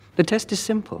The test is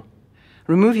simple.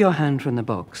 Remove your hand from the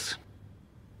box,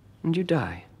 and you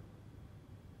die.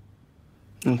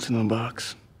 What's in the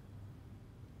box?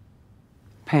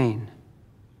 Pain.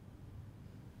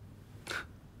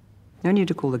 No need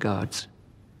to call the guards.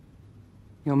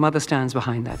 Your mother stands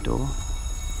behind that door.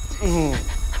 Fear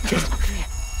is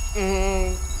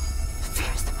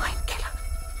the mind killer.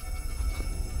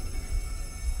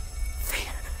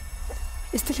 Fear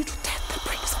is the little death that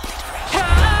brings obliteration.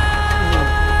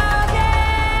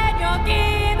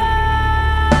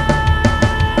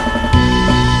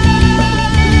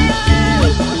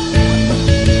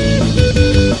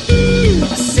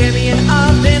 Sammy and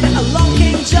Alvin, along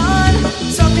came John,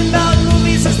 talking about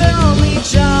movies is their only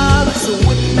job. So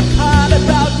wouldn't a pod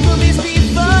about movies be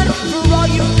fun? For all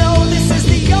you know, this is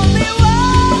the only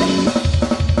one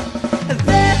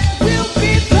that will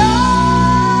be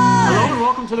fun. Hello and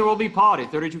welcome to the Will Be Pod, a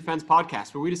 32 Fans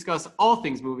podcast, where we discuss all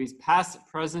things movies, past,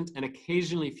 present, and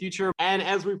occasionally future. And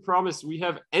as we promised, we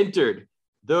have entered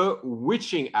the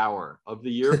witching hour of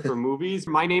the year for movies.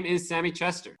 My name is Sammy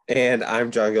Chester. And I'm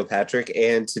John Gilpatrick.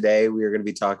 And today we are going to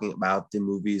be talking about the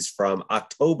movies from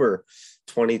October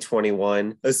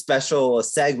 2021, a special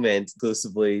segment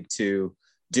exclusively to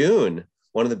Dune,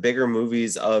 one of the bigger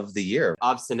movies of the year.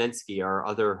 Obstinensky, our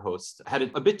other host,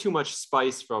 had a bit too much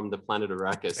spice from the planet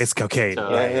Arrakis. It's cocaine.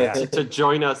 To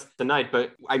join us tonight.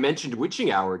 But I mentioned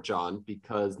Witching Hour, John,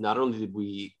 because not only did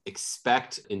we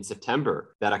expect in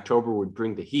September that October would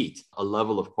bring the heat, a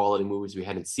level of quality movies we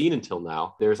hadn't seen until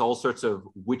now. There's all sorts of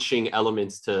witching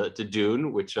elements to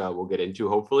Dune, which we'll get into,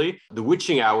 hopefully. The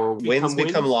Witching Hour... Wins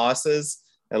become losses.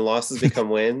 And losses become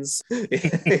wins.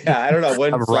 Yeah, I don't know.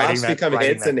 When flops become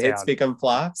hits and hits become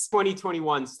flops.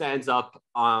 2021 stands up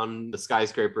on the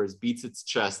skyscrapers, beats its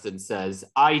chest and says,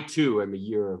 I too am a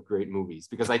year of great movies.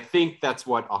 Because I think that's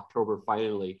what October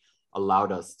finally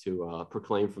allowed us to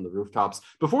proclaim from the rooftops.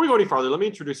 Before we go any farther, let me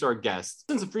introduce our guest.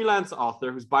 He's a freelance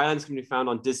author whose bylines can be found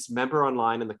on Dismember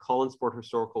Online and the Collinsport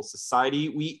Historical Society.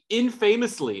 We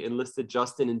infamously enlisted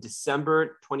Justin in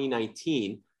December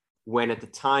 2019, when at the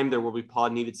time There Will Be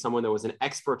Pod needed someone that was an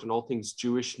expert in all things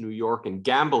Jewish, New York, and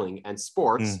gambling and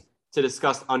sports to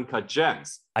discuss Uncut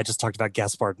Gems. I just talked about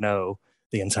Gaspard Noé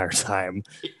the entire time.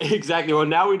 Exactly. Well,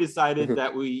 now we decided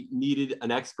that we needed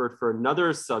an expert for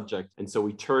another subject. And so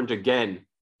we turned again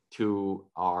to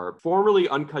our formerly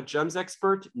Uncut Gems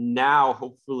expert, now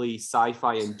hopefully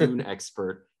sci-fi and Dune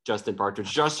expert, Justin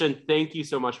Partridge. Justin, thank you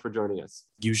so much for joining us.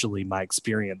 Usually my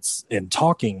experience in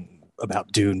talking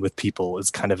about Dune with people is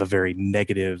kind of a very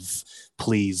negative,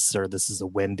 please, sir, this is a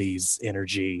Wendy's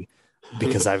energy,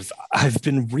 because I've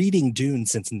been reading Dune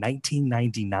since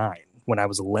 1999. When I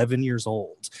was 11 years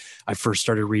old, I first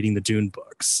started reading the Dune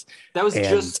books.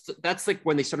 That's like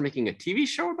when they started making a TV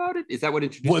show about it? Is that what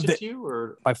introduced it to you?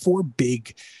 Or my four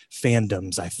big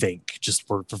fandoms, I think, just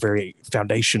were very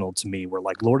foundational to me, were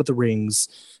like Lord of the Rings,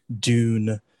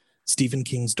 Dune, Stephen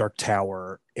King's Dark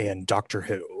Tower, and Doctor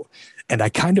Who. And I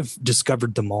kind of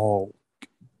discovered them all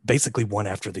basically one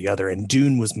after the other. And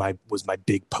Dune was my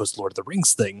big post Lord of the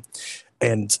Rings thing.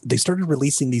 And they started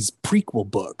releasing these prequel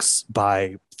books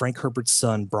by Frank Herbert's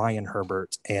son, Brian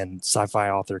Herbert, and sci-fi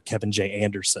author Kevin J.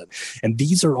 Anderson. And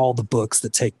these are all the books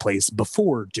that take place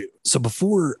before Dune. So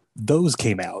before those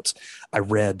came out, I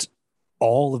read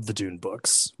all of the Dune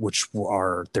books,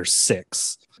 there's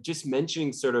 6. Just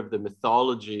mentioning sort of the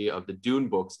mythology of the Dune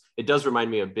books, it does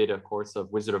remind me a bit, of course,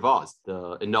 of Wizard of Oz,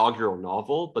 the inaugural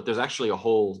novel, but there's actually a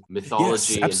whole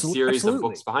mythology and series of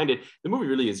books behind it. The movie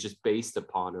really is just based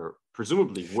upon, or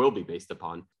presumably will be based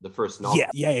upon, the first novel.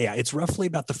 Yeah. It's roughly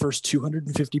about the first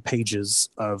 250 pages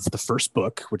of the first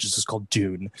book, which is just called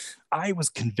Dune. I was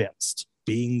convinced,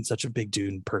 being such a big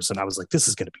Dune person, I was like, this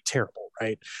is going to be terrible,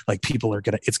 right? Like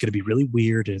it's going to be really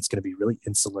weird, and it's going to be really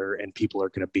insular, and people are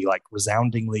going to be like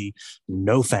resoundingly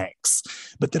no thanks.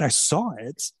 But then I saw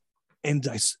it, and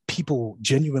people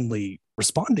genuinely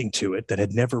responding to it that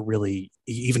had never really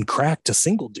even cracked a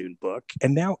single Dune book.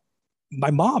 And now my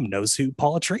mom knows who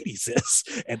Paul Atreides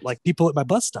is, and like people at my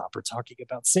bus stop are talking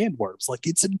about sandworms. Like,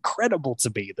 it's incredible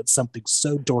to me that something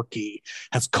so dorky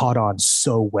has caught on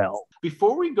so well.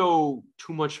 Before we go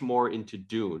too much more into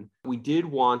Dune, we did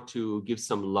want to give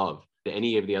some love to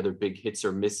any of the other big hits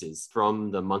or misses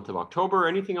from the month of October, or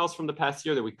anything else from the past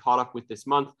year that we caught up with this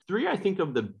month. 3, I think,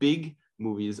 of the big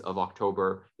movies of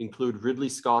October include Ridley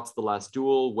Scott's The Last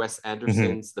Duel, Wes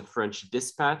Anderson's The French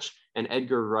Dispatch, and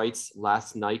Edgar Wright's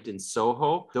Last Night in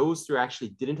Soho. Those 3 actually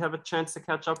didn't have a chance to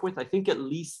catch up with. I think at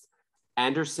least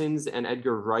Anderson's and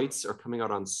Edgar Wright's are coming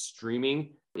out on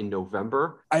streaming in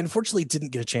November. I unfortunately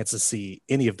didn't get a chance to see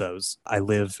any of those. I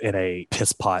live in a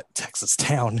piss pot Texas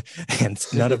town, and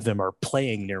none of them are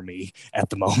playing near me at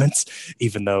the moment,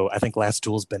 even though I think Last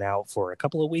Duel's been out for a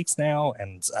couple of weeks now,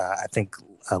 and I think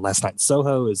Last Night in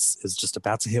Soho is just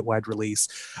about to hit wide release.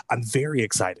 I'm very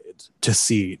excited to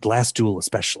see Last Duel,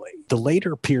 especially. The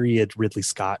later period Ridley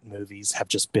Scott movies have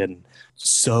just been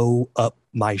so up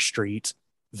my street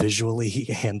visually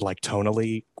and like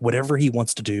tonally. Whatever he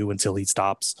wants to do until he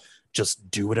stops,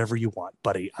 just do whatever you want,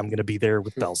 buddy. I'm going to be there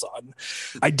with bells on.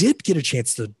 I did get a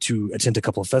chance to attend a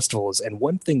couple of festivals, and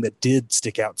one thing that did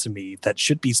stick out to me that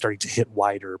should be starting to hit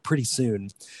wider pretty soon.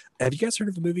 Have you guys heard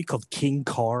of a movie called King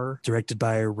Car, directed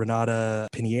by Renata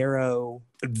Pinheiro?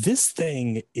 This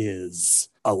thing is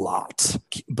a lot,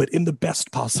 but in the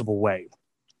best possible way.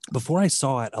 Before I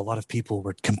saw it, a lot of people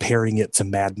were comparing it to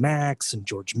Mad Max and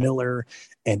George Miller,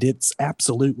 and it's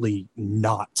absolutely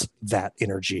not that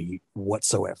energy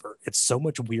whatsoever. It's so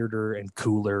much weirder and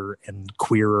cooler and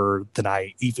queerer than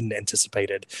I even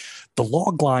anticipated. The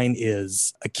log line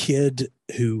is a kid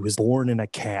who was born in a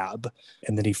cab,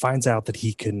 and then he finds out that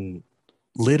he can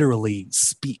literally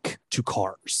speak to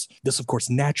cars. This, of course,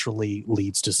 naturally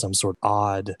leads to some sort of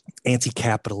odd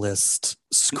anti-capitalist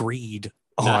screed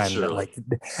on like,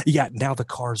 yeah, now the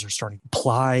cars are starting to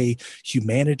ply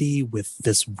humanity with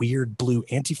this weird blue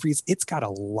antifreeze. It's got a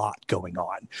lot going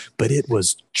on, but it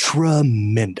was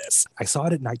tremendous. I saw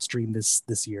it at Nightstream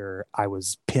this year. I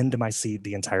was pinned to my seat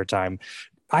the entire time.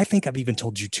 I think I've even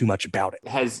told you too much about it.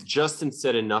 Has Justin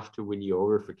said enough to win you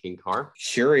over for King Car?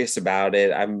 Curious about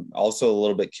it. I'm also a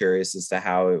little bit curious as to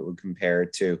how it would compare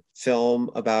to film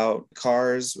about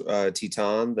cars,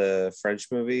 Titan, the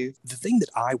French movie. The thing that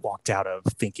I walked out of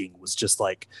thinking was just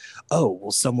like, oh,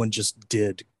 well, someone just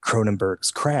did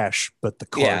Cronenberg's Crash, but the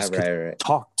cars could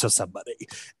talk to somebody.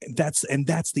 And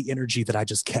that's the energy that I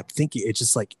just kept thinking. It's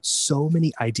just like so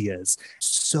many ideas,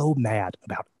 so mad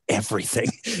about everything.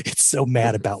 It's so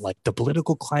mad about like the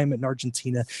political climate in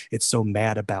Argentina. It's so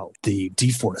mad about the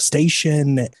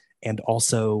deforestation, and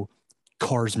also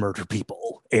cars murder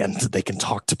people and they can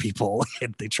talk to people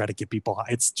and they try to get people high.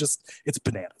 It's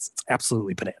bananas. It's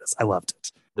absolutely bananas. I loved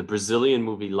it. The Brazilian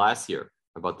movie last year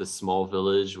about this small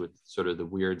village with sort of the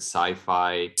weird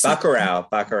sci-fi. Bacurau.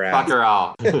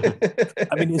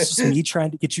 I mean, it's just me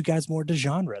trying to get you guys more to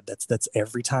genre. That's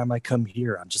every time I come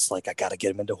here, I'm just like, I got to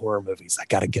get him into horror movies. I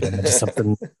got to get him into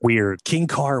something weird. King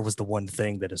Car was the one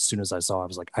thing that as soon as I saw, I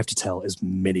was like, I have to tell as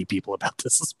many people about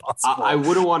this as possible. I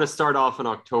wouldn't want to start off in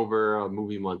October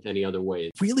movie month any other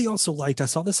way. Really also liked, I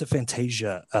saw this at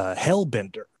Fantasia,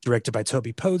 Hellbender, directed by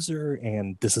Toby Poser,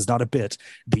 and this is not a bit,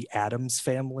 the Addams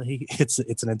Family.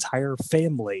 It's an entire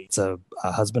family. It's a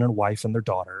husband and wife and their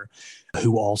daughter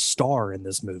who all star in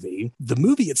this movie. The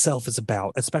movie itself is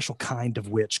about a special kind of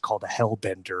witch called a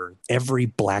Hellbender. Every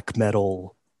black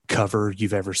metal cover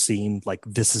you've ever seen, like,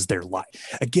 this is their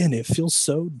life. Again, it feels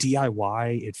so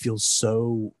DIY. It feels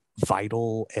so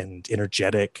vital and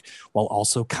energetic while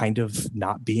also kind of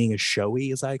not being as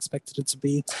showy as I expected it to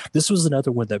be. This was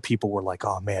another one that people were like,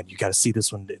 oh man, you got to see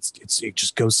this one. It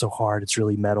just goes so hard. It's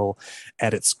really metal.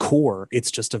 At its core, it's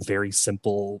just a very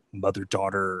simple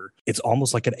mother-daughter. It's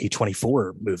almost like an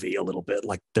A24 movie a little bit,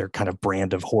 like their kind of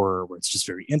brand of horror where it's just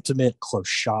very intimate, close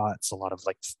shots, a lot of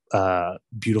like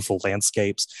beautiful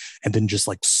landscapes, and then just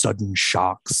like sudden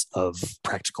shocks of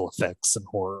practical effects and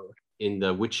horror. In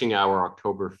the witching hour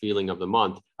October feeling of the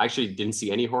month, I actually didn't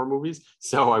see any horror movies,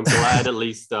 so I'm glad at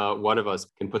least one of us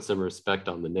can put some respect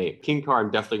on the name. King Car,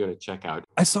 I'm definitely going to check out.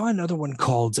 I saw another one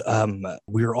called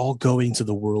We're All Going to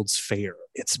the World's Fair.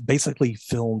 It's basically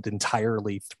filmed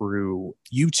entirely through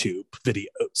YouTube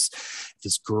videos.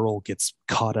 This girl gets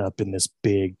caught up in this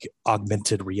big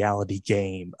augmented reality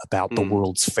game about the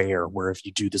World's Fair, where if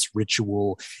you do this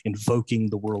ritual invoking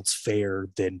the World's Fair,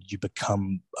 then you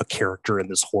become a character in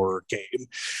this horror game.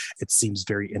 It seems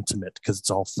very intimate because it's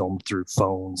all filmed through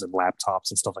phones and laptops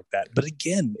and stuff like that. But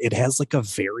again, it has like a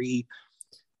very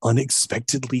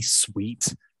unexpectedly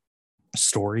sweet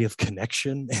story of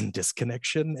connection and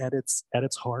disconnection at its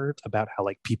heart, about how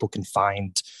like people can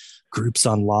find groups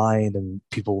online and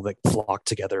people that flock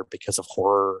together because of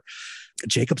horror.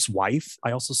 Jacob's Wife,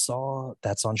 I also saw,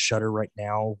 that's on Shudder right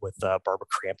now with Barbara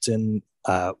Crampton,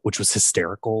 which was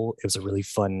hysterical. It was a really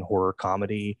fun horror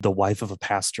comedy. The wife of a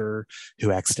pastor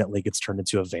who accidentally gets turned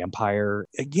into a vampire.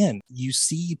 Again, you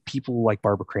see people like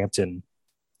Barbara Crampton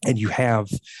and you have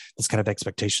this kind of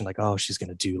expectation like, oh, she's going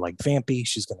to do like vampy.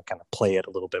 She's going to kind of play it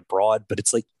a little bit broad, but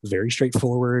it's like very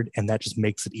straightforward. And that just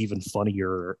makes it even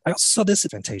funnier. I also saw this at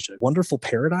Fantasia. Wonderful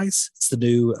Paradise. It's the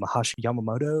new Masashi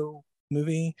Yamamoto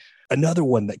movie. Another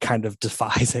one that kind of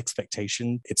defies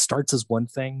expectation. It starts as one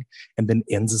thing and then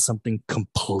ends as something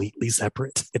completely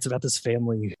separate. It's about this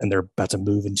family and they're about to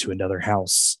move into another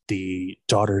house. The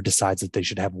daughter decides that they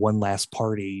should have one last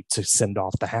party to send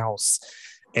off the house.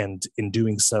 And in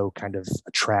doing so, kind of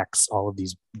attracts all of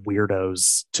these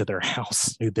weirdos to their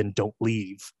house who then don't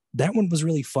leave. That one was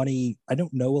really funny. I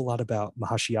don't know a lot about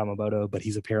Masashi Yamamoto, but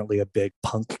he's apparently a big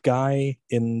punk guy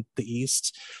in the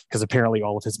East, because apparently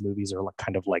all of his movies are like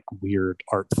kind of like weird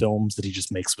art films that he just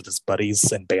makes with his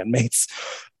buddies and bandmates.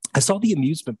 I saw the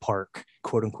amusement park,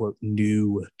 quote unquote,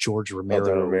 new George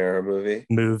Romero,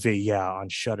 movie, yeah, on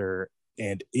Shudder,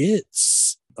 and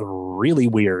it's really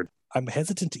weird. I'm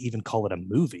hesitant to even call it a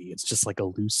movie. It's just like a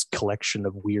loose collection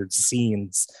of weird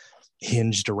scenes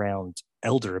hinged around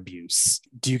elder abuse.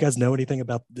 Do you guys know anything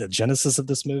about the genesis of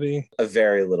this movie? A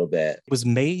very little bit. It was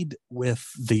made with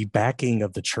the backing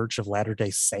of the Church of Latter-day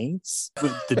Saints.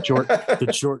 With the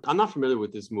George. I'm not familiar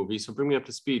with this movie, so bring me up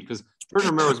to speed, because George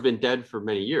Romero's been dead for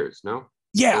many years, no?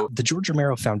 Yeah, the George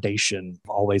Romero Foundation,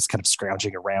 always kind of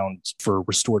scrounging around for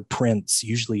restored prints,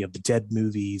 usually of the dead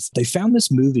movies. They found this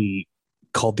movie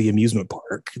called The Amusement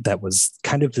Park that was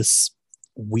kind of this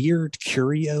weird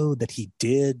curio that he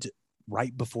did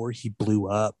right before he blew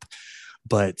up,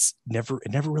 but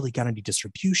it never really got any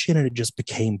distribution, and it just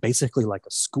became basically like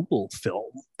a school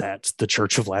film that the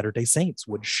Church of Latter-day Saints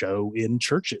would show in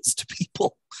churches to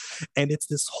people. And it's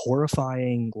this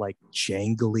horrifying, like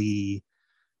jangly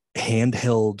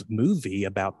handheld movie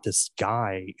about this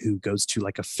guy who goes to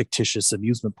like a fictitious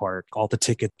amusement park. All the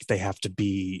tickets, they have to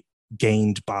be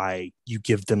gained by you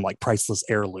give them like priceless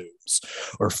heirlooms,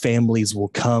 or families will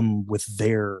come with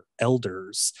their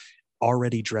elders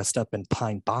already dressed up in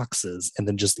pine boxes and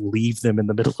then just leave them in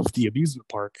the middle of the amusement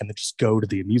park and then just go to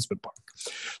the amusement park.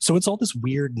 So it's all this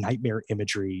weird nightmare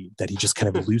imagery that he just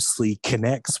kind of loosely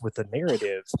connects with the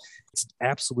narrative. It's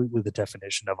absolutely the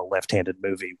definition of a left-handed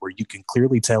movie where you can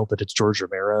clearly tell that it's George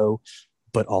Romero,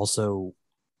 but also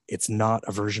it's not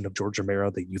a version of George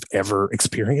Romero that you've ever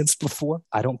experienced before.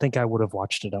 I don't think I would have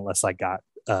watched it unless I got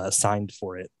signed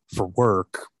for it for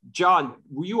work. John,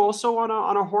 were you also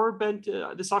on a horror bent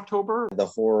this October? The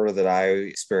horror that I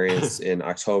experienced in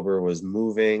October was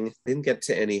Moving. Didn't get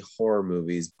to any horror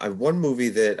movies. One movie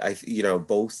that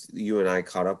both you and I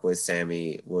caught up with,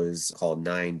 Sammy, was called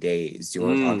 9 Days. Do you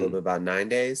want to talk a little bit about 9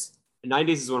 Days? 9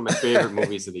 Days is one of my favorite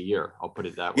movies of the year. I'll put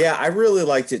it that way. Yeah, I really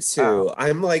liked it too.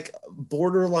 I'm like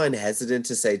borderline hesitant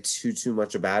to say too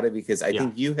much about it, because I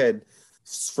think you had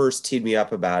first teed me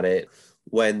up about it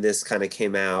when this kind of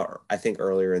came out, I think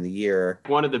earlier in the year.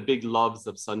 One of the big loves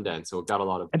of Sundance, so it got a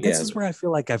lot of... And this is where I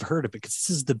feel like I've heard it, because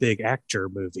this is the big actor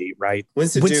movie, right?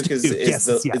 Winston Duke is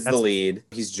the lead.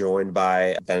 He's joined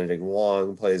by Benedict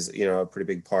Wong, plays a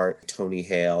pretty big part. Tony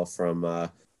Hale from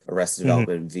Arrested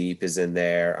Development, Veep is in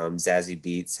there. Zazie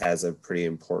Beetz has a pretty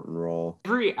important role.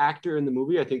 Every actor in the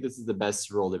movie, I think this is the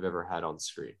best role they've ever had on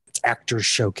screen. It's actors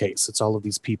showcase. It's all of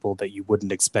these people that you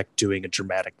wouldn't expect doing a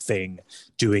dramatic thing.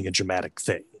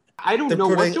 I don't know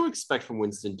what to expect from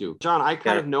Winston Duke. John, I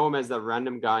kind of know him as that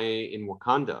random guy in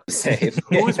Wakanda. Same.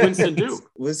 Who is Winston Duke?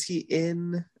 Was he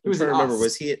in... He was in Us.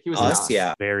 Was he was in Us?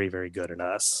 Yeah. Very, very good in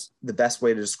Us. The best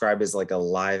way to describe it is like a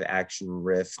live action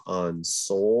riff on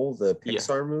Soul, the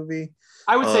Pixar movie.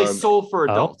 I would say Soul for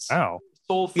adults.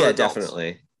 Soul for adults.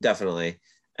 Definitely.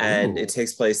 And it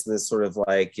takes place in this sort of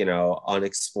like,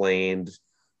 unexplained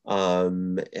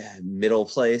middle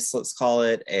place, let's call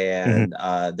it. And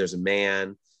there's a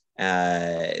man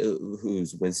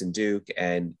who's Winston Duke,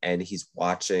 and he's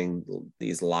watching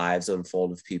these lives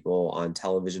unfold of people on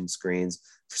television screens.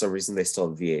 For some reason, they still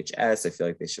have VHS. I feel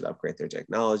like they should upgrade their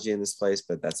technology in this place,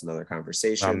 but that's another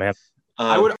conversation. Oh, man.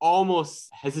 I would almost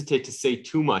hesitate to say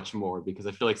too much more, because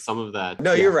I feel like some of that...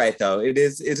 No, you're right, though. It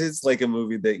is like a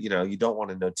movie that, you don't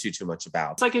want to know too much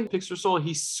about. It's like in Pixar Soul,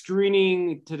 he's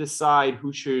screening to decide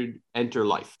who should enter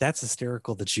life. That's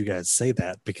hysterical that you guys say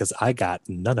that, because I got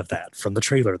none of that from the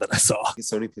trailer that I saw.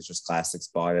 Sony Pictures Classics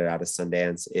bought it out of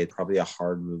Sundance. It's probably a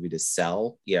hard movie to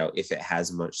sell, if it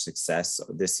has much success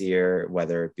this year,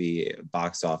 whether it be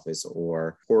box office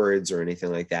or words or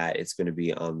anything like that. It's going to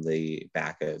be on the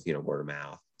back of, word of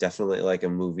mouth. Definitely like a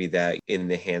movie that in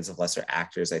the hands of lesser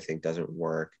actors, I think doesn't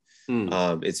work.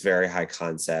 It's very high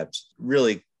concept,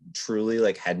 really truly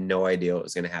like had no idea what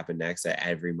was going to happen next at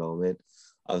every moment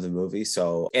of the movie.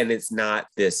 So, and it's not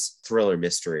this thriller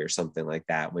mystery or something like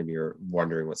that when you're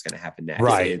wondering what's going to happen next.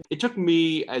 Right. It took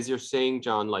me, as you're saying,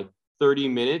 John, like 30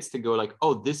 minutes to go like,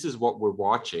 oh, this is what we're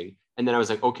watching. And then I was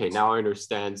like, okay, now I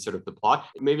understand sort of the plot.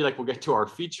 Maybe like we'll get to our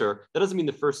feature. That doesn't mean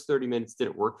the first 30 minutes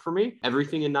didn't work for me.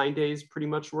 Everything in 9 days pretty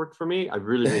much worked for me. I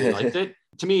really, really liked it.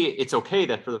 To me, it's okay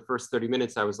that for the first 30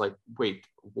 minutes, I was like, wait,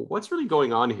 what's really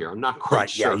going on here? I'm not quite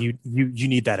sure. Yeah, you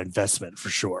need that investment for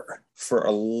sure. For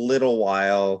a little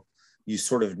while, you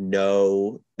sort of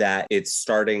know that it's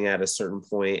starting at a certain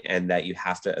point and that you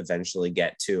have to eventually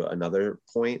get to another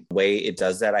point. The way it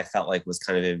does that, I felt like was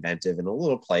kind of inventive and a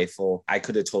little playful. I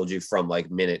could have told you from like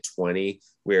minute 20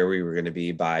 where we were going to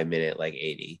be by minute like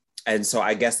 80. And so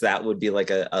I guess that would be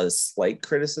like a slight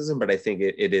criticism, but I think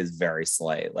it is very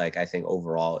slight. Like, I think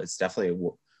overall it's definitely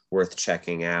worth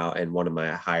checking out and one of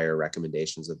my higher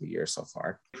recommendations of the year so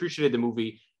far. I appreciated the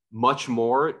movie much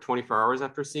more 24 hours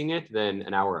after seeing it than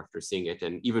an hour after seeing it.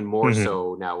 And even more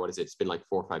so now, what is it? It's been like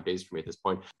 4 or 5 days for me at this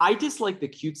point. I dislike the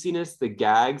cutesiness, the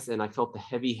gags, and I felt the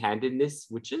heavy-handedness,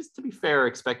 which is, to be fair,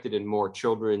 expected in more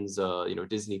children's,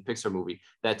 Disney Pixar movie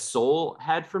that Soul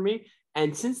had for me.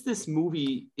 And since this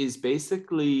movie is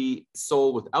basically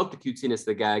Soul without the cutesiness,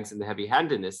 the gags, and the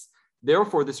heavy-handedness,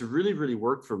 therefore, this really, really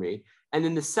worked for me. And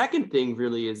then the second thing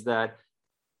really is that,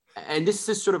 and this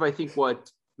is sort of, I think, what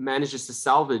manages to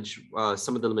salvage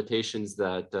some of the limitations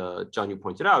that John, you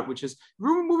pointed out, which is the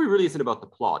movie really isn't about the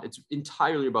plot. It's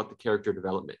entirely about the character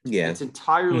development. Yeah. It's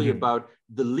entirely about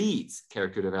the lead's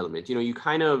character development. You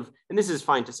kind of, and this is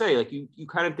fine to say, like you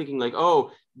kind of thinking like,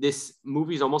 oh, this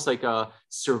movie is almost like a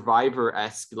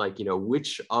Survivor-esque, like,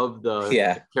 which of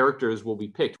the characters will be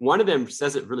picked. One of them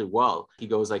says it really well. He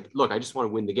goes like, look, I just want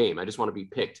to win the game. I just want to be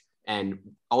picked and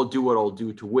I'll do what I'll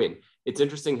do to win. It's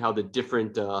interesting how the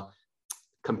different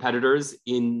competitors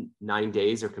in 9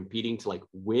 days are competing to like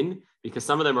win, because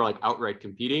some of them are like outright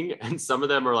competing and some of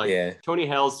them are like Tony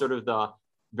Hale's sort of the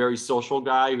very social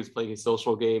guy who's playing a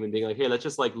social game and being like, hey, let's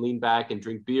just like lean back and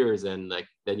drink beers and like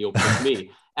then you'll pick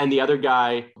me. And the other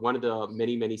guy, one of the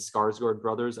many Skarsgård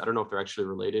brothers, I don't know if they're actually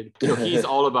related, he's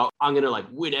all about, I'm gonna like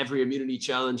win every immunity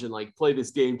challenge and like play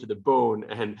this game to the bone.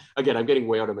 And again, I'm getting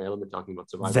way out of my element talking about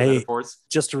Survivor metaphors.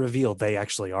 Just to reveal, they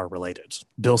actually are related.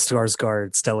 Bill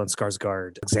Skarsgård, Stellan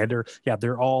Skarsgård, Alexander,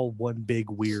 they're all one big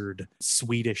weird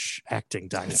Swedish acting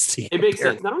dynasty. It makes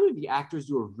sense. Not only do the actors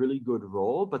do a really good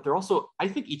role, but they're also, I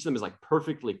think each of them is like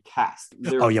perfectly cast.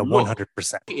 Their 100%.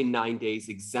 In 9 days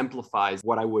exemplifies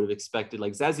what I would have expected.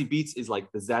 Like Zazie Beetz is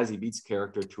like the Zazie Beetz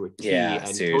character to a T, and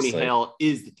seriously. Tony Hale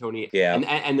is the Tony. Yeah,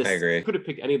 and this, I agree. Could have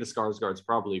picked any of the Skarsgårds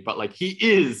probably, but like he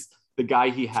is the guy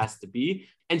he has to be.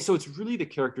 And so it's really the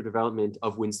character development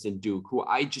of Winston Duke, who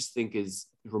I just think is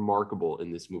remarkable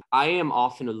in this movie. I am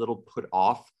often a little put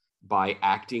off by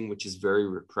acting, which is very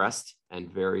repressed and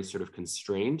very sort of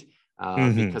constrained.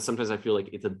 Because sometimes I feel like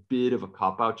it's a bit of a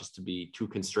cop-out just to be too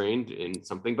constrained in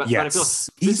something. But I feel like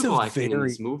physical acting in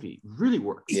this movie really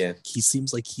works. Yeah, he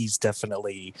seems like he's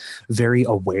definitely very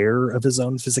aware of his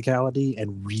own physicality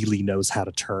and really knows how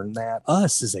to turn that.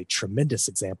 Us is a tremendous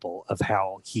example of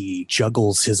how he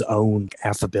juggles his own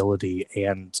affability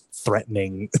and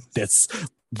threateningness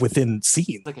within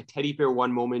scenes. Like a teddy bear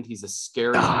one moment, he's a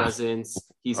scary presence.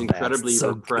 He's incredibly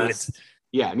repressed. Good.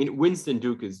 Yeah, I mean, Winston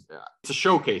Duke is it's a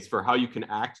showcase for how you can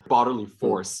act bodily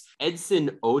force.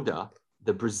 Edson Oda,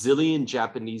 the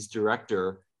Brazilian-Japanese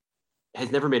director, has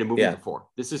never made a movie before.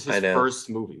 This is his first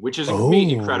movie, which is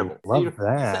incredible. Love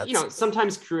that.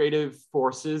 Sometimes creative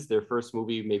forces, their first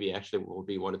movie maybe actually will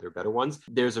be one of their better ones.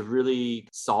 There's a really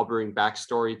sobering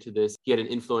backstory to this. He had an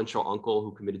influential uncle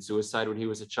who committed suicide when he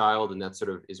was a child, and that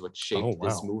sort of is what shaped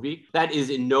this movie. That is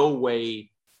in no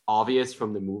way obvious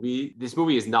from the movie. This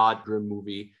movie is not a grim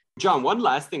movie. John, one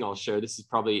last thing I'll share. This is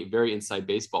probably very inside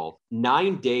baseball.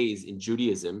 9 days in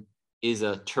Judaism is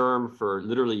a term for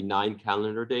literally 9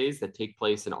 calendar days that take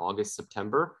place in August,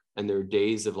 September. And there are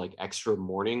days of like extra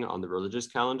mourning on the religious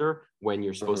calendar when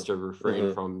you're supposed to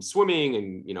refrain from swimming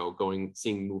and,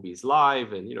 seeing movies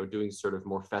live and, doing sort of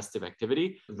more festive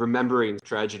activity, remembering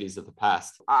tragedies of the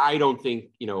past. I don't think,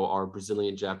 our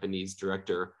Brazilian Japanese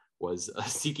director was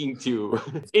seeking to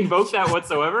invoke that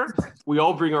whatsoever. We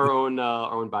all bring our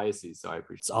own biases, so I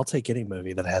appreciate it. I'll take any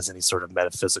movie that has any sort of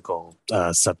metaphysical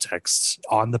subtext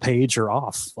on the page or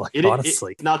off.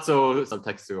 Honestly, it's not so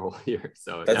subtextual here.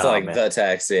 So that's the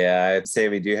text. Yeah,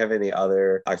 Sammy, do you have any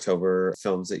other October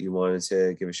films that you wanted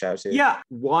to give a shout to? Yeah,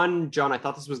 one, John. I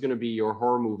thought this was going to be your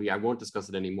horror movie. I won't discuss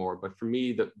it anymore. But for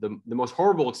me, the most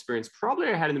horrible experience probably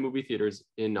I had in the movie theaters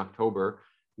in October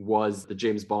was the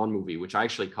James Bond movie, which I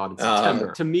actually caught in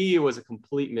September. To me, it was a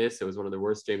complete miss. It was one of the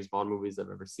worst James Bond movies I've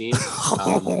ever seen.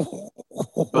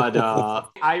 But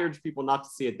I urge people not to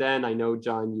see it then. I know,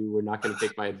 John, you were not going to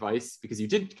take my advice because you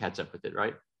did catch up with it,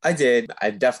 right? I did.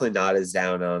 I'm definitely not as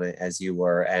down on it as you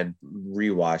were, and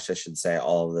rewatched, I should say,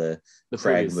 all of the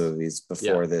Craig previous movies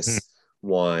before Yeah. this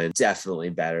one. Definitely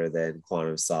better than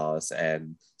Quantum of Solace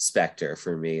and Spectre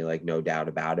for me, like no doubt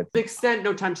about it. To the extent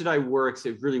No Time to Die works,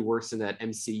 it really works in that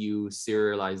MCU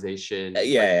serialization.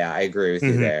 Yeah, I agree with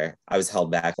you Mhm. there. I was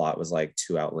held back. A lot was like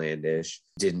too outlandish.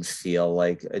 Didn't feel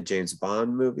like a James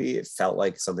Bond movie. It felt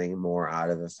like something more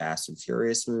out of a Fast and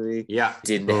Furious movie. Yeah.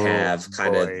 Didn't Oh, have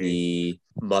kind of boy. the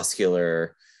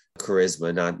muscular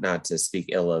charisma, not to speak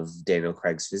ill of Daniel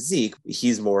Craig's physique.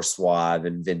 He's more suave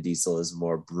and Vin Diesel is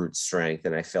more brute strength.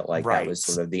 And I felt like that was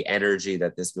Right. sort of the energy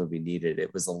that this movie needed.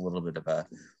 It was a little bit of a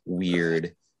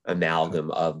weird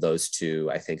amalgam of those two,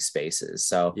 I think, spaces.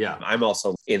 So Yeah. I'm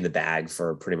also in the bag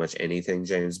for pretty much anything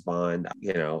James Bond.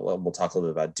 You know, we'll talk a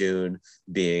little bit about Dune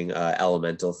being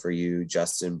elemental for you,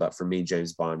 Justin, but for me,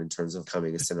 James Bond, in terms of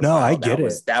coming a cinephile, No, I get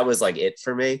that was like it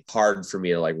for me. Hard for me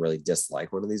to like really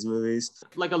dislike one of these movies.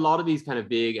 Like a lot of these kind of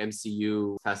big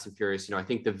MCU Fast and Furious, I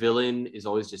think the villain is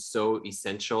always just so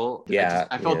essential. Yeah,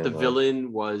 I felt yeah, the well.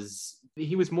 villain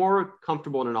he was more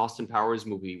comfortable in an Austin Powers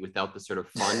movie without the sort of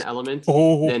fun element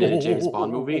Oh. than in a James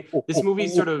Bond movie. This movie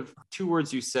sort of, two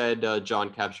words you said, John,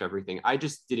 capture everything. I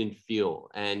just didn't feel.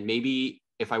 And maybe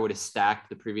if I would have stacked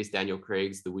the previous Daniel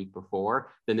Craig's the week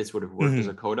before, then this would have worked as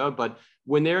a coda. But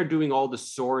when they're doing all the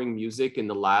soaring music in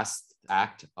the last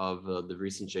act of the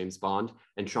recent James Bond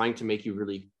and trying to make you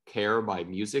really care by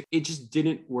music, it just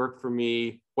didn't work for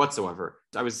me whatsoever.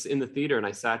 I was in the theater and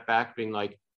I sat back being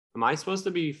like, am I supposed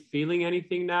to be feeling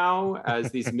anything now as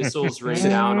these missiles rain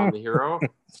down on the hero?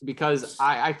 Because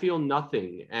I feel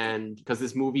nothing. And because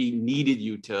this movie needed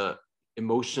you to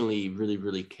emotionally really,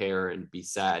 really care and be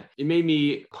sad. It made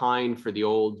me pine for the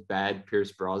old bad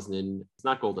Pierce Brosnan. It's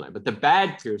not GoldenEye, but the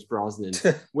bad Pierce Brosnan,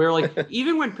 where like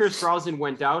even when Pierce Brosnan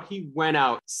went out, he went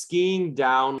out skiing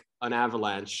down an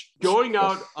avalanche, going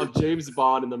out of James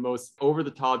Bond in the most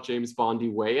over-the-top James Bondy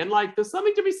way. And like, there's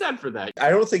something to be said for that. I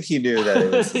don't think he knew that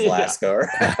it was his last go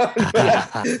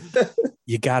around.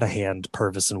 You gotta hand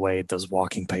Purvis and Wade those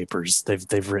walking papers.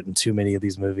 They've written too many of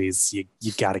these movies.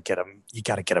 You gotta get them. You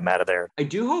gotta get them out of there. I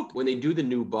do hope when they do the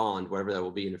new Bond, whatever that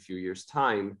will be in a few years'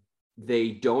 time,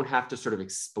 they don't have to sort of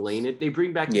explain it. They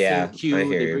bring back the same Q, I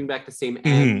hear they you. bring back the same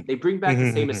N, Mhm. they bring back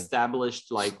the same Mhm.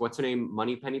 established, like, what's her name,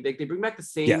 Moneypenny. They bring back the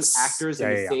same Yes. actors Yeah,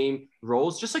 and the yeah. same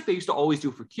roles, just like they used to always do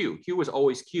for Q. Q was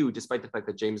always Q, despite the fact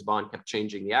that James Bond kept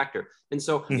changing the actor. And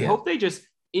so I Yeah. hope they just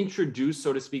introduce,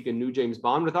 so to speak, a new James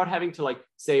Bond without having to like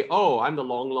say, oh, I'm the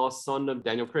long lost son of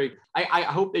Daniel Craig. I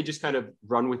hope they just kind of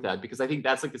run with that, because I think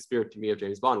that's like the spirit to me of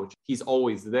James Bond, which he's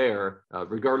always there,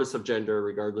 regardless of gender,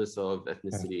 regardless of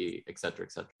ethnicity, et cetera,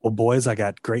 et cetera. Well, boys, I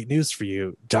got great news for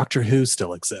you. Doctor Who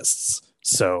still exists.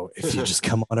 So if you just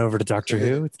come on over to Doctor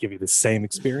Who, it's give you the same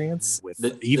experience with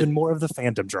even more of the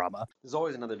fandom drama. There's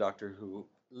always another Doctor Who.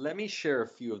 Let me share a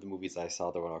few of the movies I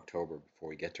saw though in October before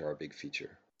we get to our big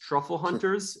feature. Truffle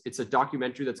Hunters. It's a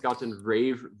documentary that's gotten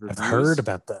rave reviews. I've heard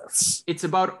about this. It's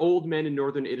about old men in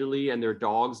northern Italy and their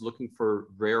dogs looking for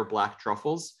rare black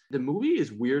truffles. The movie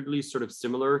is weirdly sort of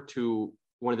similar to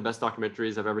one of the best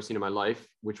documentaries I've ever seen in my life,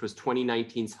 which was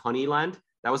 2019's Honeyland.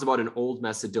 That was about an old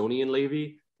Macedonian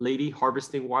lady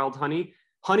harvesting wild honey.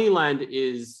 Honeyland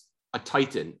is a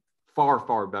titan. Far,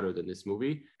 far better than this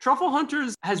movie. Truffle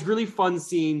Hunters has really fun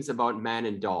scenes about man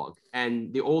and dog.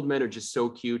 And the old men are just so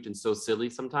cute and so silly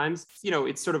sometimes.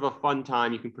 It's sort of a fun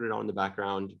time. You can put it on in the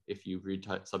background if you read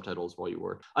subtitles while you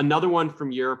work. Another one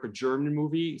from Europe, a German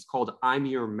movie, is called I'm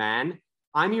Your Man.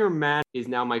 I'm Your Man is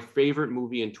now my favorite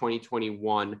movie in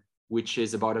 2021, which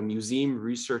is about a museum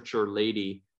researcher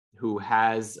lady who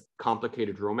has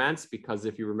complicated romance, because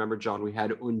if you remember, John, we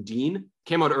had Undine,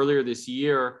 came out earlier this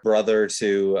year. Brother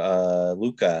to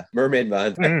Luca, Mermaid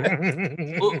Man.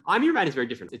 Well, I'm Your Man is very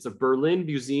different. It's a Berlin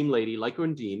museum lady like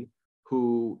Undine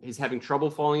who is having trouble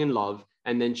falling in love,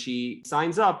 and then she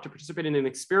signs up to participate in an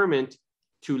experiment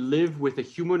to live with a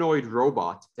humanoid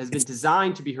robot that has been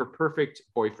designed to be her perfect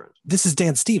boyfriend. This is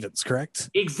Dan Stevens,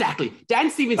 correct? Exactly. Dan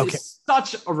Stevens Okay. is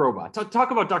such a robot. Talk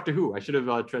about Doctor Who. I should have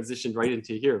transitioned right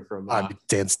into here from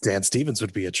Dan Stevens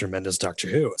would be a tremendous Doctor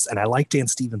Who, and I like Dan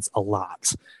Stevens a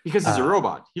lot. because he's a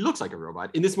robot. He looks like a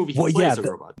robot. In this movie, he plays a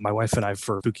robot. My wife and I,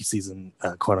 for spooky season,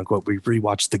 quote unquote, we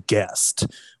rewatched The Guest,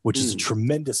 which is a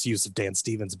tremendous use of Dan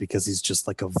Stevens because he's just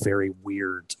like a very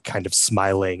weird kind of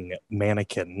smiling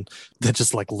mannequin that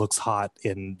just like looks hot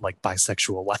in like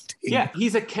bisexual lighting. Yeah,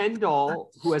 he's a Ken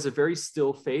doll who has a very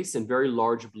still face and very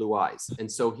large blue eyes. And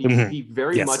so he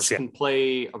very Yes, much yeah. can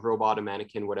play a robot, a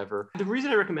mannequin, whatever. The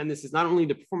reason I recommend this is not only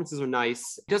the performances are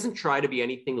nice, it doesn't try to be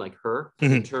anything like her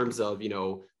in terms of,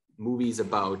 movies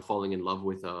about falling in love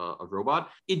with a robot.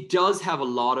 It does have a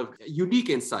lot of unique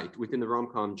insight within the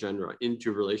rom-com genre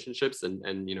into relationships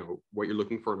and you know what you're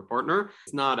looking for in a partner.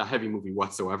 It's not a heavy movie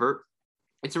whatsoever.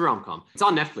 It's a rom-com. It's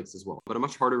on Netflix as well, but a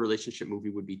much harder relationship movie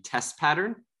would be Test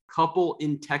Pattern. Couple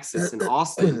in Texas and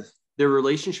Austin, their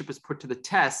relationship is put to the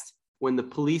test when the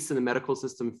police and the medical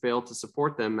system failed to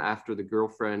support them after the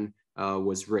girlfriend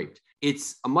was raped.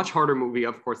 It's a much harder movie,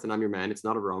 of course, than I'm Your Man. It's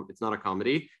not a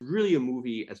comedy. Really a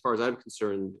movie, as far as I'm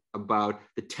concerned, about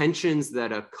the tensions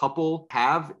that a couple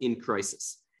have in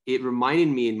crisis. It reminded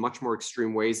me in much more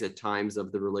extreme ways at times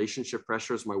of the relationship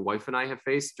pressures my wife and I have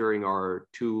faced during our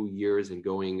 2 years in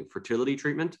going fertility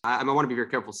treatment. I want to be very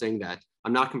careful saying that.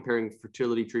 I'm not comparing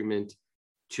fertility treatment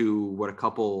to what a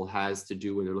couple has to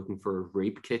do when they're looking for a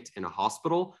rape kit in a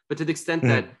hospital, but to the extent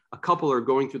that a couple are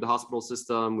going through the hospital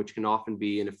system, which can often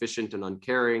be inefficient and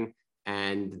uncaring,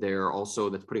 and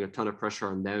that's putting a ton of pressure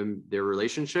on them, their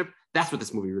relationship. That's what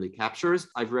this movie really captures.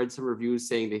 I've read some reviews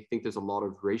saying they think there's a lot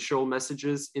of racial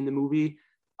messages in the movie.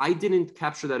 I didn't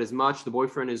capture that as much. The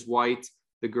boyfriend is white,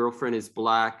 the girlfriend is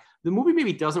black. The movie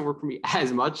maybe doesn't work for me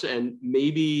as much, and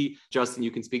maybe, Justin,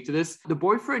 you can speak to this. The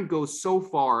boyfriend goes so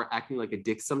far acting like a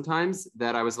dick sometimes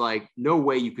that I was like, no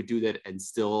way you could do that and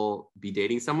still be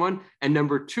dating someone. And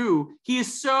number two, he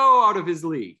is so out of his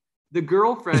league. The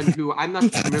girlfriend, who I'm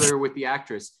not familiar with the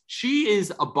actress, she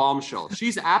is a bombshell.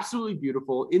 She's absolutely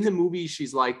beautiful. In the movie,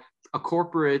 she's like a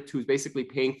corporate who's basically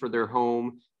paying for their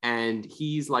home, and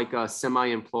he's like a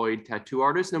semi-employed tattoo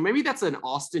artist. Now, maybe that's an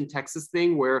Austin, Texas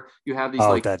thing where you have these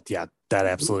that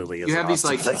absolutely is. You have these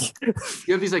Austin like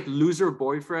you have these like loser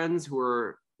boyfriends who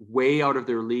are way out of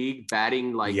their league,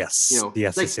 batting like yes.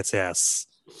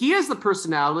 He has the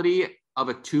personality of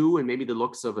a 2 and maybe the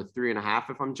looks of a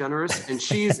 3.5 if I'm generous, and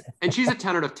she's a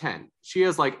 10 out of 10. She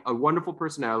has like a wonderful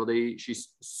personality. She's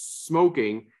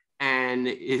smoking and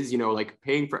is, you know, like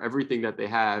paying for everything that they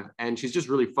have, and she's just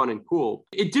really fun and cool.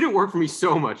 It didn't work for me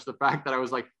so much, the fact that I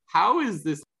was like, how is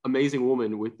this amazing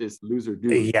woman with this loser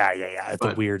dude? Yeah.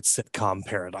 The weird sitcom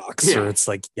paradox, or it's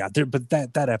like, but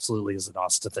that absolutely is an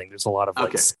Austin thing. There's a lot of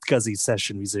like scuzzy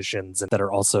session musicians that are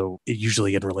also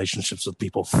usually in relationships with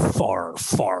people far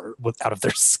out of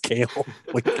their scale.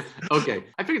 Okay,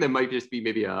 I figured that might just be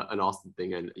maybe an Austin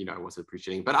thing, and you know, I wasn't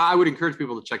appreciating. But I would encourage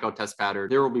people to check out Test Pattern.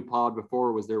 There Will Be Pod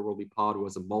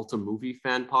was a Malta movie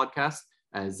fan podcast.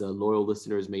 As loyal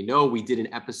listeners may know, we did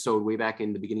an episode way back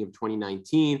in the beginning of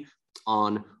 2019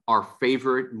 on our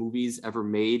favorite movies ever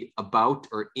made about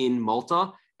or in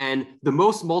Malta. And the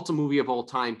most Malta movie of all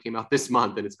time came out this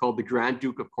month, and it's called The Grand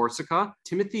Duke of Corsica.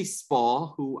 Timothy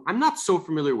Spall, who I'm not so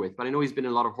familiar with, but I know he's been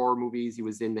in a lot of horror movies. He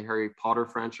was in the Harry Potter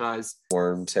franchise.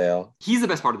 Wormtail. He's the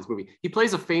best part of this movie. He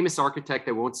plays a famous architect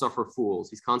that won't suffer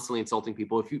fools. He's constantly insulting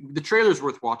people. The trailer's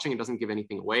worth watching. It doesn't give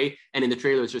anything away. And in the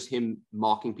trailer, it's just him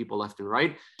mocking people left and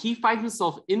right. He finds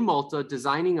himself in Malta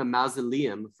designing a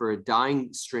mausoleum for a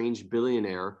dying strange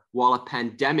billionaire while a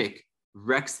pandemic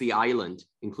wrecks the island,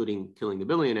 including killing the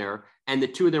billionaire. And the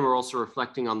two of them are also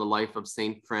reflecting on the life of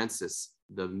Saint Francis,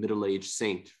 the middle-aged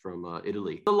saint from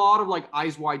Italy. A lot of like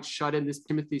eyes wide shut in. This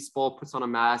Timothy Spall puts on a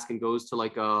mask and goes to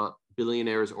like a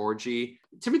billionaire's orgy.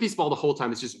 Timothy Spall the whole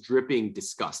time is just dripping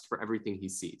disgust for everything he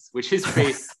sees, which his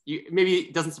face, maybe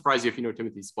it doesn't surprise you if you know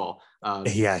Timothy Spall.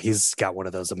 He's got one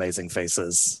of those amazing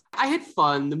faces. I had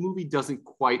fun. The movie doesn't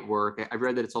quite work. I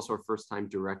read that it's also a first-time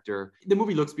director. The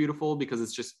movie looks beautiful because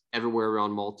it's just everywhere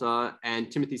around Malta, and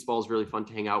Timothy Spall is really fun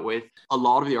to hang out with. A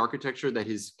lot of the architecture that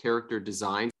his character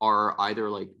designs are either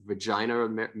like vagina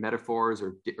metaphors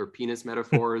or penis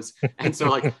metaphors. And so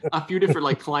like a few different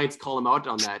like clients call him out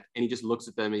on that, and he just looks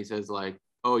at them and he says like,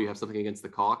 oh, you have something against the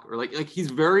cock? Or like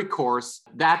he's very coarse.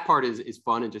 That part is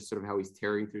fun, and just sort of how he's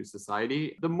tearing through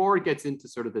society. The more it gets into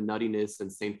sort of the nuttiness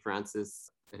and St.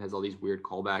 Francis, it has all these weird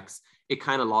callbacks. It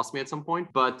kind of lost me at some point,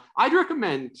 but I'd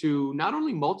recommend to not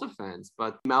only Malta fans,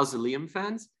 but mausoleum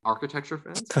fans, architecture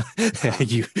fans.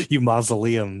 you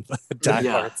mausoleum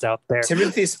diehards out there.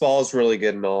 Timothy Spall's really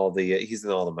good in he's in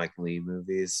all the Mike Leigh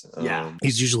movies.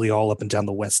 He's usually all up and down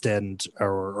the West End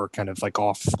or kind of like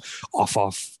off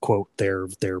quote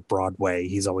their Broadway.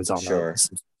 He's always on a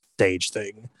stage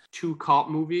thing. 2 cop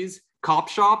movies, Cop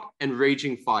Shop and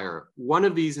Raging Fire. One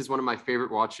of these is one of my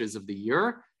favorite watches of the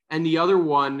year, and the other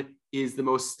one is the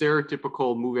most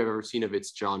stereotypical movie I've ever seen of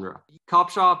its genre. Cop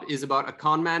Shop is about a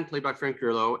con man played by Frank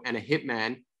Grillo and a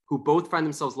hitman who both find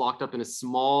themselves locked up in a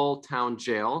small town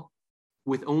jail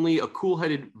with only a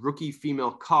cool-headed rookie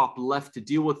female cop left to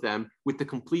deal with them with the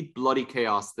complete bloody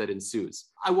chaos that ensues.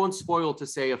 I won't spoil to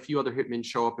say a few other hitmen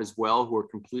show up as well who are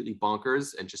completely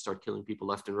bonkers and just start killing people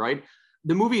left and right.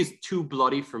 The movie is too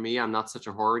bloody for me. I'm not such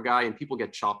a horror guy, and people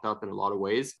get chopped up in a lot of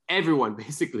ways. Everyone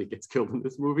basically gets killed in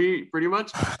this movie, pretty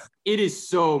much. It is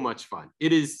so much fun.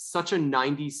 It is such a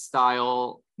 90s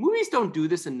style. Movies don't do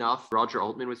this enough. Roger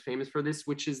Altman was famous for this,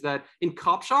 which is that in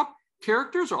Cop Shop,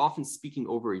 characters are often speaking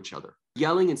over each other,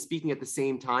 yelling and speaking at the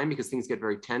same time because things get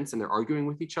very tense and they're arguing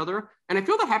with each other. And I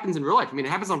feel that happens in real life. I mean, it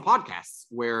happens on podcasts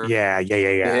where Yeah.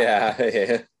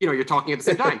 you're talking at the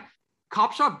same time.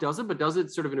 Cop Shop does it, but does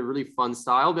it sort of in a really fun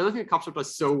style. The other thing that Cop Shop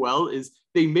does so well is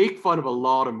they make fun of a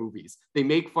lot of movies. They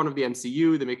make fun of the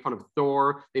MCU. They make fun of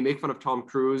Thor. They make fun of Tom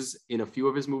Cruise in a few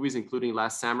of his movies, including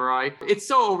Last Samurai. It's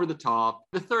so over the top.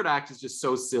 The third act is just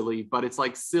so silly, but it's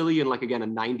like silly in like, again, a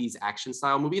 90s action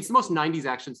style movie. It's the most 90s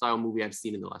action style movie I've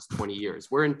seen in the last 20 years.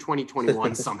 We're in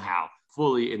 2021 somehow.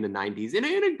 Fully in the 90s in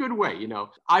a good way, you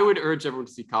know. I would urge everyone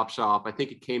to see Cop Shop. I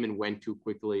think it came and went too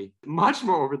quickly. Much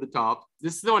more over the top.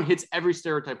 This one hits every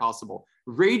stereotype possible.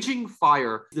 Raging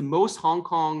Fire, the most Hong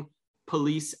Kong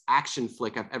police action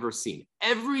flick I've ever seen.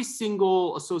 Every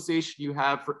single association you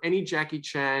have for any Jackie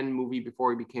Chan movie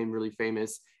before he became really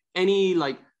famous, any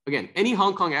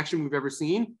Hong Kong action we've ever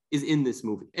seen is in this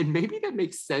movie. And maybe that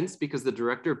makes sense because the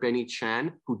director, Benny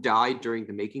Chan, who died during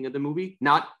the making of the movie,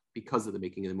 not because of the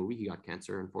making of the movie, he got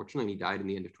cancer, unfortunately, and he died in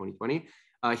the end of 2020.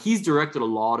 He's directed a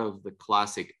lot of the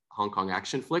classic Hong Kong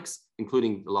action flicks,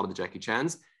 including a lot of the Jackie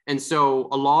Chans. And so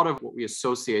a lot of what we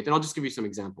associate, and I'll just give you some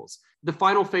examples. The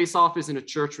final face-off is in a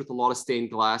church with a lot of stained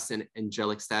glass and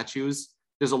angelic statues.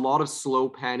 There's a lot of slow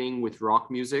panning with rock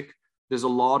music. There's a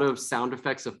lot of sound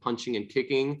effects of punching and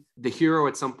kicking. The hero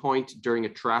at some point during a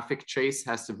traffic chase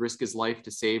has to risk his life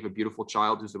to save a beautiful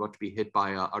child who's about to be hit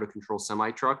by an out-of-control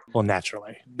semi-truck. Well,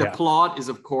 naturally. The plot is,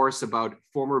 of course, about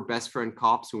former best friend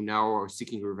cops who now are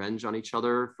seeking revenge on each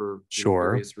other for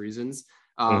various reasons.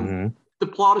 The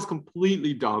plot is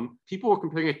completely dumb. People were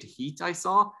comparing it to Heat, I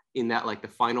saw, in that like the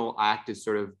final act is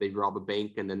sort of they rob a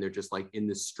bank and then they're just like in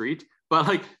the street. But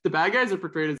like the bad guys are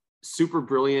portrayed as super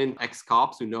brilliant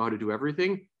ex-cops who know how to do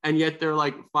everything. And yet their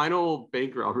like final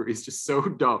bank robbery is just so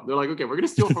dumb. They're like, okay, we're going to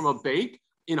steal from a bank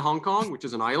in Hong Kong, which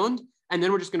is an island. And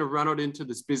then we're just going to run out into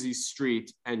this busy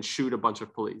street and shoot a bunch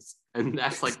of police. And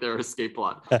that's like their escape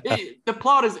plot. The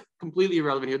plot is completely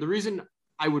irrelevant here. The reason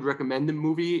I would recommend the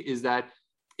movie is that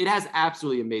it has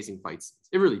absolutely amazing fight scenes.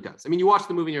 It really does. I mean, you watch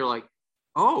the movie and you're like,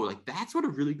 oh, like that's what a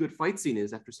really good fight scene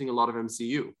is after seeing a lot of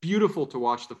MCU. Beautiful to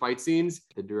watch the fight scenes.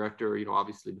 The director, you know,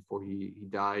 obviously before he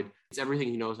died, it's everything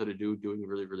he knows how to do, doing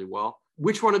really, really well.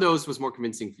 Which one of those was more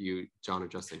convincing for you, John or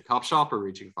Justin? Cop Shop or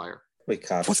Raging Fire?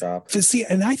 Cop Shop. See,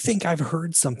 and I think I've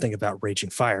heard something about Raging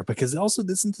Fire because also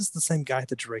isn't this the same guy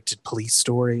that directed Police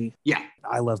Story? Yeah.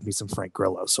 I love me some Frank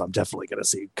Grillo, so I'm definitely going to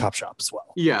see Cop Shop as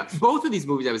well. Yeah, both of these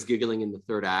movies I was giggling in the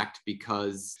third act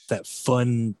because that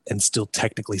fun and still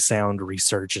technically sound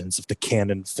resurgence of the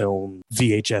Canon film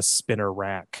VHS spinner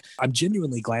rack. I'm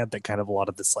genuinely glad that kind of a lot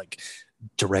of this like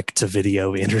direct to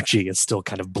video energy is still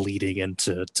kind of bleeding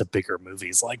into bigger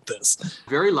movies like this.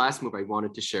 Very last movie I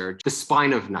wanted to share, The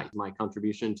Spine of Night, my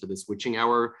contribution to this Witching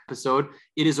Hour episode.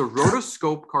 It is a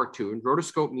rotoscope cartoon.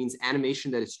 Rotoscope means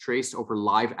animation that is traced over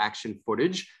live action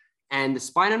footage. And The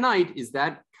Spine of Night is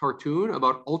that cartoon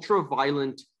about ultra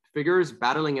violent figures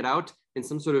battling it out in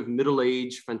some sort of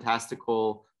middle-aged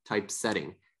fantastical type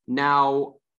setting.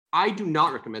 Now, I do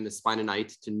not recommend The Spine of Night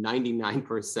to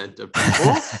 99% of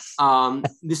people.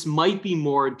 This might be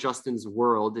more Justin's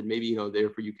world, and maybe, you know,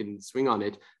 therefore you can swing on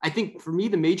it. I think for me,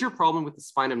 the major problem with The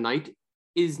Spine of Night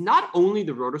is not only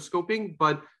the rotoscoping,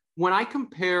 but when I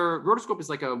compare, rotoscope is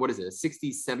like a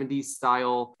 60s, 70s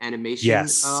style animation.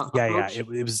 Yes. Approach.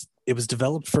 It was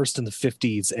developed first in the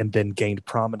 50s and then gained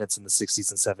prominence in the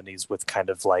 60s and 70s with kind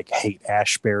of like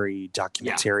Haight-Ashbury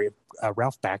documentary. Yeah.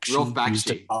 Ralph Bakshi used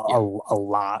it a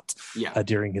lot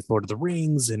during his Lord of the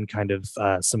Rings and kind of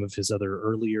some of his other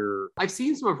earlier. I've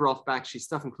seen some of Ralph Bakshi's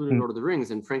stuff, including Lord of the Rings,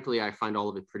 and frankly, I find all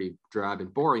of it pretty drab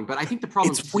and boring. But I think the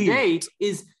problem today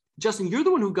is, Justin, you're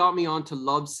the one who got me on to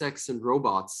Love, Sex, and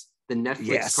Robots, the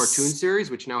Netflix cartoon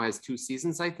series, which now has 2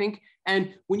 seasons, I think.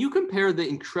 And when you compare the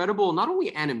incredible, not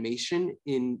only animation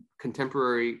in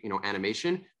contemporary,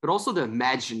 animation, but also the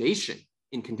imagination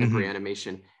in contemporary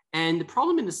animation. And the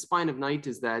problem in The Spine of Night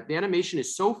is that the animation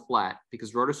is so flat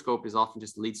because rotoscope is often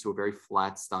just leads to a very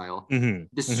flat style.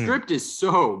 The script is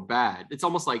so bad. It's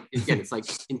almost like, again, it's like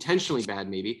intentionally bad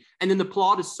maybe. And then the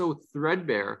plot is so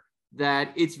threadbare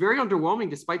that it's very underwhelming,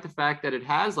 despite the fact that it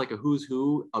has like a who's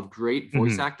who of great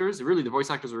voice actors. Really, the voice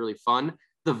actors are really fun.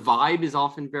 The vibe is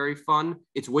often very fun.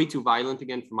 It's way too violent,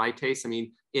 again, for my taste. I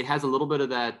mean, it has a little bit of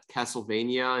that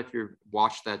Castlevania, if you've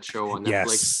watched that show on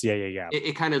Netflix. Yes, yeah.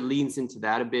 It kind of leans into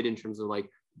that a bit in terms of like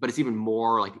but it's even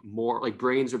more like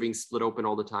brains are being split open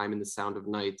all the time in The Sound of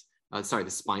Night. The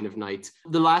Spine of Night.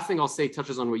 The last thing I'll say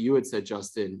touches on what you had said,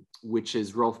 Justin, which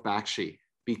is Ralph Bakshi,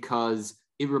 because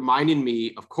it reminded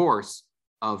me, of course,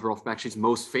 of Ralph Bakshi's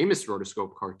most famous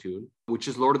rotoscope cartoon, which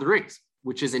is Lord of the Rings,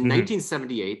 which is in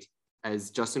 1978,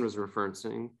 as Justin was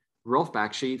referencing. Ralph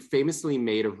Bakshi famously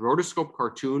made a rotoscope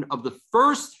cartoon of the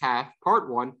first half, part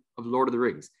one, of Lord of the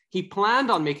Rings. He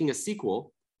planned on making a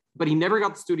sequel, but he never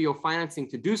got the studio financing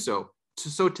to do so.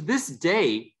 So to this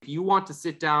day, if you want to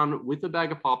sit down with a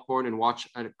bag of popcorn and watch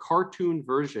a cartoon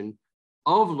version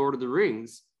of Lord of the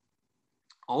Rings,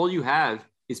 all you have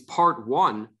is part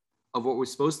one of what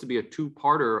was supposed to be a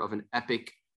two-parter of an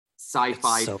epic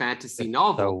sci-fi fantasy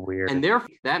novel. So weird. And therefore,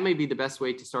 that may be the best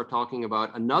way to start talking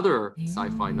about another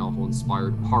sci-fi novel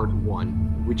inspired part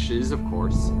one, which is, of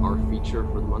course, our feature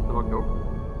for the month of October.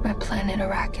 My planet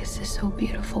Arrakis is so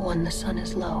beautiful when the sun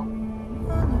is low.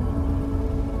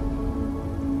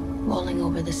 Rolling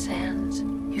over the sands,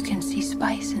 you can see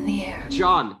spice in the air.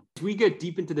 John, as we get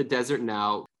deep into the desert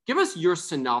now, give us your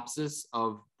synopsis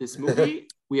of this movie.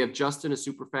 We have Justin, a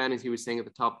super fan, as he was saying at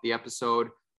the top of the episode.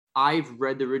 I've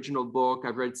read the original book.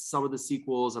 I've read some of the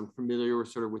sequels. I'm familiar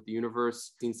with the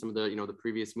universe, seen some of the, the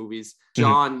previous movies.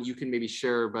 John, you can maybe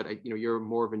share, but you're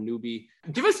more of a newbie.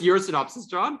 Give us your synopsis,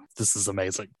 John. This is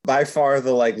amazing. By far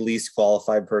the least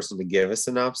qualified person to give a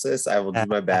synopsis. I will do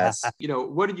my best.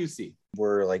 What did you see?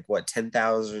 We're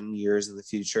 10,000 years in the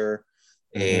future.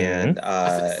 And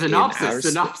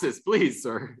synopsis, please,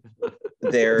 sir.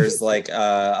 There's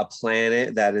a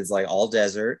planet that is all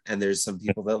desert, and there's some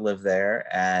people that live there,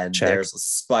 and there's a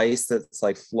spice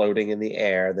that's floating in the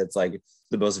air that's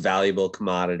the most valuable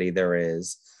commodity there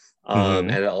is.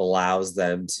 And it allows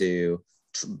them to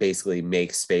basically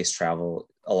make space travel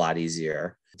a lot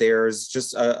easier. There's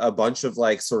just a bunch of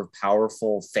sort of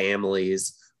powerful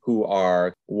families who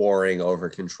are warring over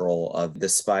control of the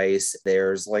spice.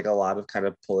 There's a lot of kind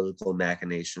of political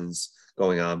machinations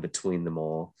going on between them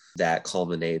all that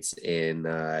culminates in,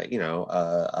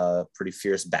 a pretty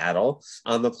fierce battle.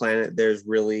 On the planet, there's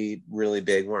really, really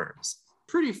big worms.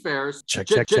 Pretty fair. Check.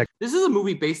 This is a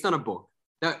movie based on a book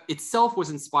that itself was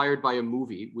inspired by a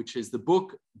movie, which is the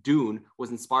book Dune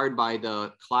was inspired by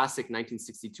the classic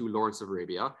 1962 Lawrence of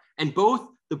Arabia. And both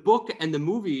the book and the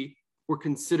movie were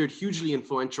considered hugely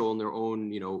influential in their own,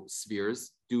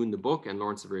 spheres, Dune the book and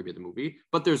Lawrence of Arabia the movie,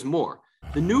 but there's more.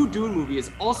 The new Dune movie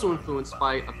is also influenced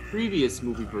by a previous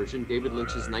movie version, David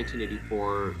Lynch's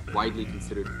 1984 widely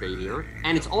considered failure,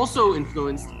 and it's also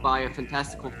influenced by a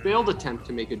fantastical failed attempt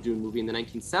to make a Dune movie in the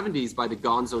 1970s by the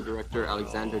gonzo director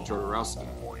Alexander Jodorowsky.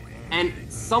 And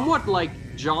somewhat like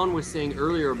John was saying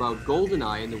earlier about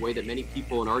GoldenEye and the way that many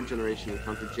people in our generation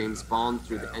encountered James Bond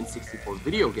through the N64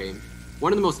 video game,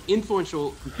 one of the most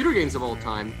influential computer games of all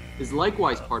time is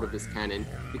likewise part of this canon,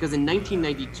 because in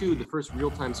 1992, the first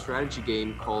real-time strategy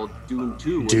game called Dune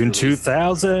 2 was Dune released.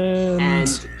 2000!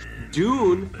 And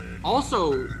Dune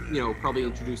also, probably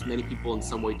introduced many people in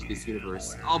some way to this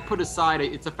universe. I'll put aside,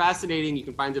 it's a fascinating, you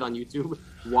can find it on YouTube,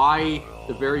 why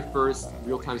the very first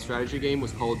real-time strategy game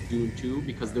was called Dune 2,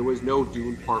 because there was no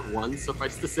Dune Part 1,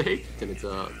 suffice to say, and it's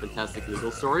a fantastic legal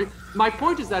story. My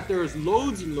point is that there is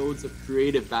loads and loads of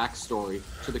creative backstory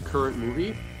to the current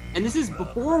movie, and this is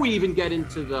before we even get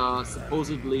into the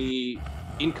supposedly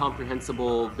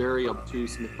incomprehensible, very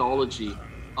obtuse mythology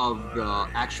of the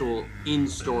actual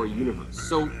in-story universe.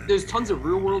 So there's tons of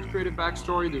real-world creative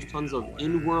backstory, there's tons of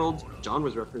in-world. John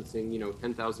was referencing,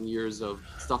 10,000 years of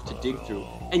stuff to dig through.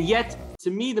 And yet,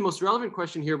 to me, the most relevant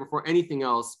question here before anything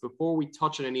else, before we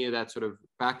touch on any of that sort of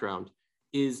background,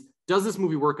 is does this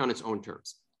movie work on its own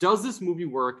terms? Does this movie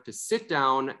work to sit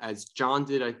down, as John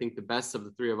did, I think the best of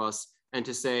the three of us, and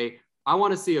to say, I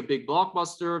want to see a big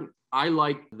blockbuster. I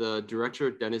like the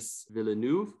director, Denis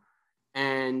Villeneuve.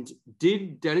 And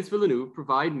did Denis Villeneuve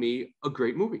provide me a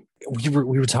great movie? We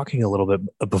were talking a little bit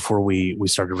before we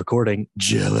started recording.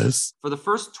 Jealous. For the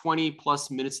first 20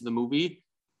 plus minutes of the movie,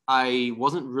 I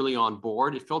wasn't really on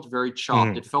board. It felt very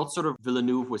chopped. It felt sort of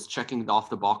Villeneuve was checking off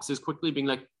the boxes quickly, being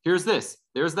like, here's this,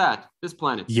 there's that, this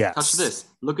planet, yes. Touch this,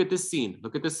 look at this scene,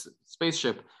 look at this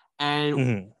spaceship.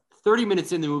 And 30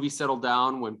 minutes in, the movie settled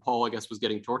down when Paul, I guess, was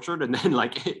getting tortured, and then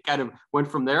it kind of went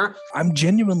from there. I'm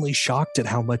genuinely shocked at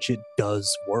how much it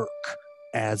does work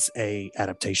as a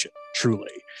adaptation, truly.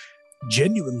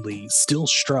 Genuinely still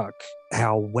struck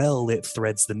how well it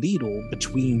threads the needle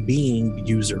between being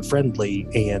user-friendly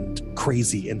and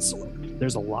crazy insolent.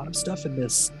 There's a lot of stuff in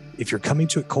this, if you're coming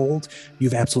to it cold, you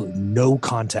have absolutely no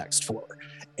context for.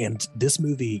 And this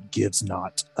movie gives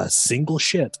not a single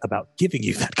shit about giving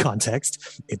you that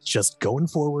context. It's just going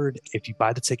forward. If you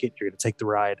buy the ticket, you're going to take the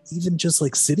ride. Even just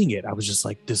like sitting it, I was just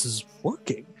like, this is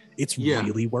working. It's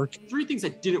really working. 3 things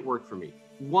that didn't work for me.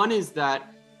 One is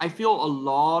that I feel a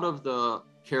lot of the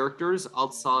characters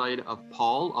outside of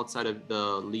Paul, outside of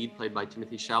the lead played by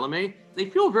Timothée Chalamet, they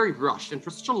feel very rushed. And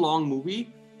for such a long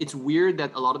movie, it's weird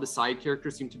that a lot of the side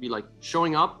characters seem to be like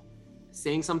showing up,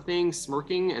 saying something,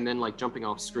 smirking, and then like jumping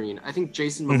off screen. I think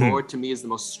Jason Momoa to me is the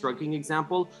most striking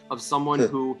example of someone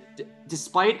who,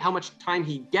 despite how much time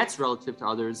he gets relative to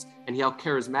others and how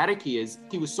charismatic he is,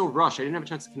 he was so rushed. I didn't have a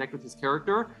chance to connect with his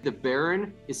character. The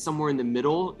Baron is somewhere in the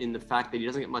middle in the fact that he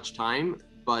doesn't get much time,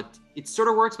 but it sort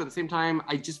of works. But at the same time,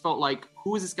 I just felt like,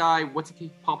 who is this guy? What's he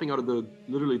keep popping out of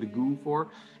literally the goo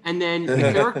for? And then the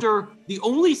character, the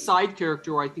only side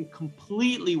character who I think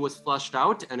completely was fleshed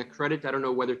out, and a credit, I don't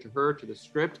know whether to her, to the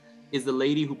script, is the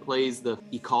lady who plays the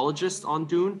ecologist on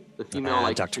Dune, the female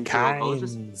like Dr.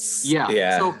 ecologist. Kynes.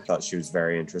 Yeah, So I thought she was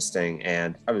very interesting,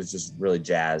 and I was just really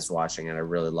jazzed watching it. I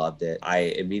really loved it. I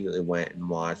immediately went and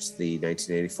watched the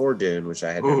 1984 Dune, which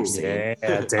I had never seen. Yeah,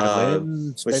 David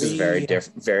Lynch, which is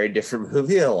very different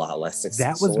movie, a lot less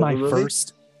successful.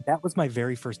 That was my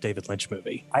very first David Lynch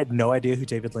movie. I had no idea who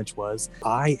David Lynch was.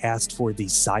 I asked for the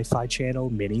Sci-Fi Channel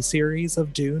miniseries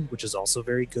of Dune, which is also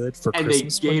very good for and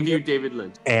Christmas. they gave you David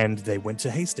Lynch. And they went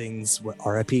to Hastings,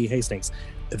 RIP Hastings.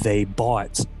 They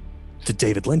bought the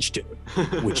David Lynch Dune,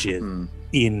 which is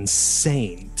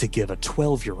insane to give a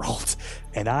 12-year-old.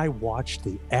 And I watched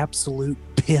the absolute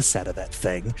piss out of that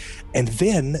thing. And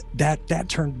then that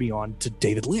turned me on to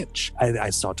David Lynch. I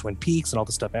saw Twin Peaks and all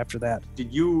the stuff after that.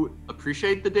 Did you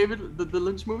appreciate the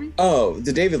Lynch movie? Oh,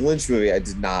 the David Lynch movie I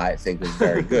did not think was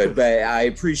very good, but I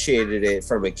appreciated it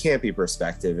from a campy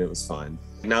perspective. It was fun.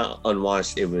 Not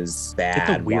unwatched, it was bad.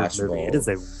 It's a weird watchable. movie. It is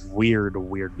a weird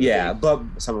movie. Yeah, but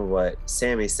some of what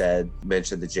Sammy said,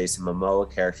 mentioned the Jason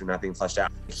Momoa character not being fleshed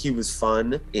out. He was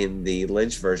fun. In the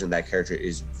Lynch version, that character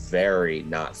is very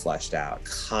not fleshed out.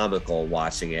 Comical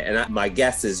watching it. And my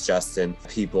guess is, Justin,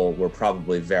 people were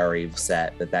probably very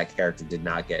upset that character did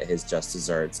not get his just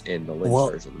desserts in the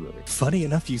Lynch version of the movie. Funny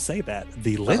enough you say that.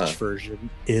 The Lynch version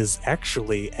is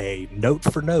actually a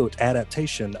note-for-note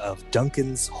adaptation of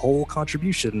Duncan's whole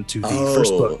contribution to the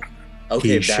first book.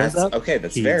 Okay,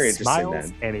 that's very interesting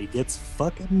smiles, then. And he gets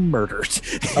fucking murdered.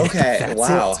 Okay,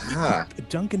 wow. Huh.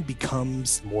 Duncan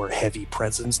becomes more heavy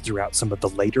presence throughout some of the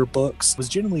later books. I was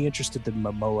genuinely interested that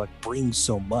Momoa brings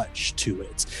so much to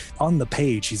it. On the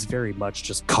page, he's very much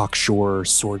just cocksure,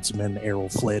 swordsman, Errol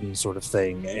Flynn sort of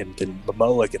thing. And then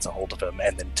Momoa gets a hold of him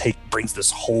and then brings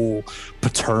this whole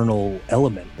paternal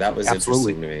element. That was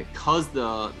interesting to me. Because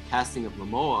the casting of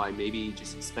Momoa, I maybe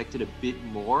just expected a bit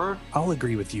more. I'll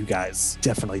agree with you guys.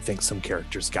 Definitely think some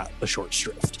characters got a short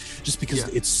shrift just because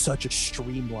it's such a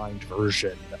streamlined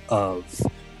version of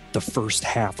the first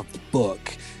half of the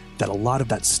book that a lot of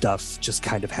that stuff just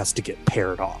kind of has to get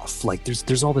paired off. Like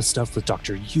there's all this stuff with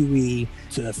Dr. Yui,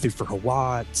 Thufir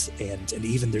Hawat, and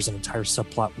even there's an entire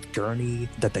subplot with Gurney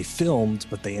that they filmed,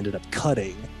 but they ended up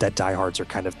cutting, that diehards are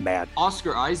kind of mad.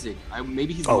 Oscar Isaac,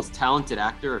 maybe he's the most talented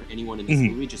actor of anyone in this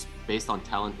movie, just based on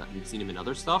talent that we've seen him in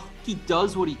other stuff. He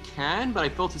does what he can, but I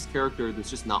felt his character, there's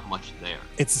just not much there.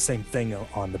 It's the same thing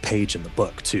on the page in the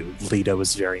book too. Leto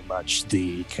is very much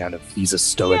the kind of, he's a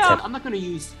stoic. Yeah, I'm not going to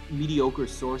use mediocre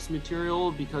source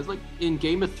material because like in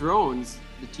Game of Thrones,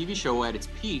 the TV show at its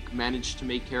peak managed to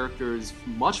make characters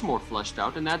much more fleshed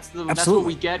out, and that's what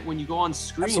we get when you go on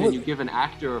screen and you give an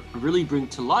actor really bring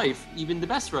to life. Even the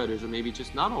best writers, or maybe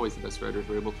just not always the best writers,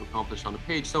 were able to accomplish on the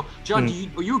page. So, John,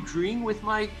 are you agreeing with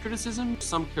my criticism?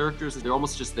 Some characters, they're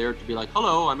almost just there to be like,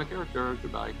 "Hello, I'm a character.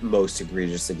 Goodbye." Most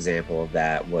egregious example of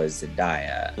that was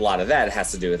Zendaya. A lot of that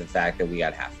has to do with the fact that we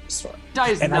got half of the story.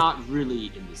 Zendaya's not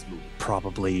really in this movie.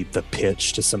 Probably the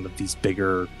pitch to some of these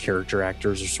bigger character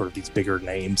actors or sort of these bigger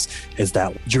names is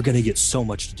that you're going to get so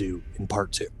much to do in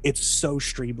part 2. It's so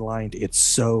streamlined. It's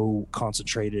so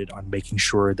concentrated on making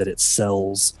sure that it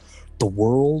sells the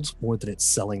world more than it's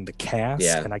selling the cast.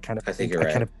 Yeah, and I think you're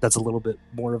right. that's a little bit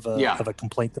more of a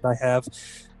complaint that I have.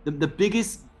 The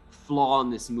biggest flaw in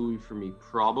this movie for me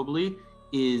probably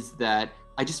is that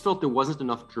I just felt there wasn't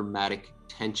enough dramatic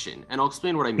tension. And I'll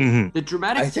explain what I mean. The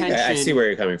dramatic tension... I see where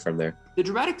you're coming from there. The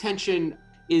dramatic tension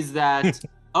is that,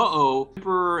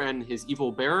 Emperor and his evil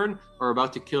Baron are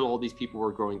about to kill all these people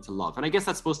we're growing to love. And I guess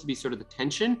that's supposed to be sort of the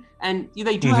tension. And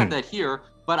they do have that here.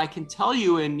 But I can tell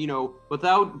you, and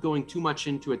without going too much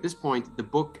into at this point, the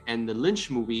book and the Lynch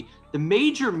movie, the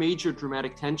major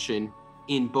dramatic tension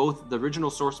in both the original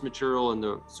source material and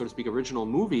the, so to speak, original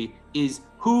movie is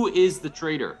who is the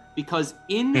traitor? Because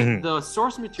in the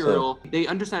source material, they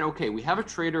understand, okay, we have a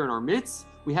traitor in our midst.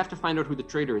 We have to find out who the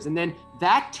traitor is. And then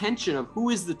that tension of who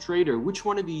is the traitor, which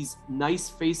one of these nice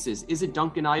faces, is it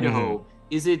Duncan Idaho?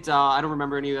 Is it, I don't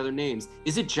remember any of the other names.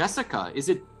 Is it Jessica? Is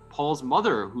it Paul's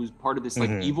mother, who's part of this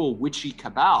like evil witchy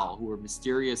cabal who are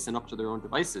mysterious and up to their own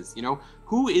devices? You know,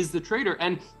 who is the traitor?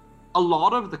 And a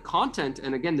lot of the content,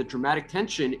 and again, the dramatic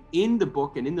tension in the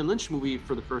book and in the Lynch movie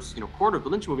for the first, quarter of the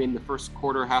Lynch movie and the first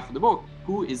quarter half of the book,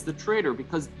 who is the traitor?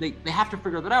 Because they have to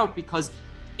figure that out, because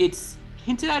it's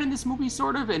hinted at in this movie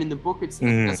sort of, and in the book it's,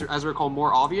 as I recall,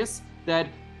 more obvious that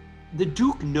the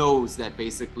Duke knows that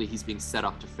basically he's being set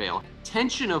up to fail.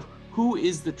 Tension of who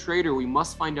is the traitor, we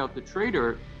must find out the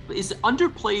traitor, is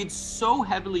underplayed so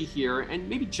heavily here. And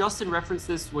maybe Justin referenced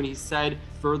this when he said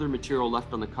further material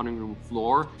left on the cutting room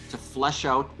floor to flesh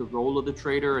out the role of the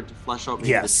traitor and to flesh out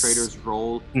maybe the traitor's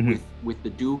role with the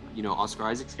Duke, Oscar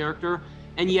Isaac's character.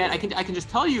 And yet I can just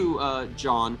tell you,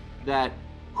 John, that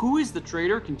who is the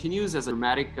traitor continues as a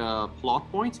dramatic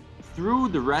plot point through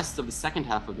the rest of the second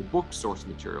half of the book source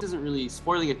material. This isn't really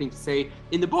spoiling anything to say.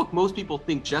 In the book, most people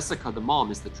think Jessica, the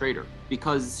mom, is the traitor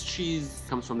because she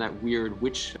comes from that weird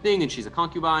witch thing and she's a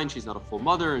concubine, she's not a full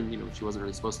mother, and she wasn't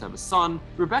really supposed to have a son.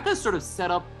 Rebecca's sort of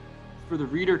set up for the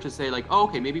reader to say like, oh,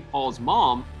 okay, maybe Paul's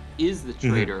mom is the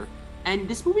traitor. And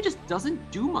this movie just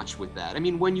doesn't do much with that. I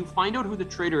mean, when you find out who the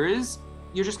traitor is,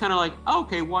 you're just kind of like, oh,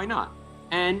 okay, why not?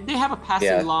 And they have a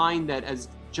passing line that, as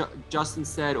Justin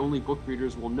said, only book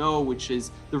readers will know, which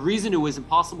is the reason it was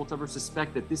impossible to ever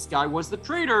suspect that this guy was the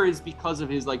traitor is because of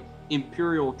his like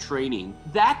imperial training.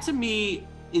 That to me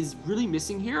is really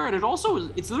missing here. And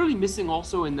it's literally missing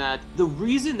also in that the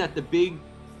reason that the big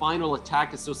final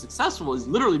attack is so successful is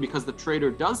literally because the traitor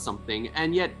does something.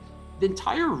 And yet the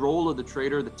entire role of the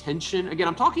traitor, the tension, again,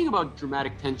 I'm talking about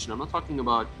dramatic tension. I'm not talking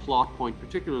about plot point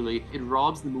particularly. It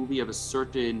robs the movie of a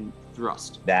certain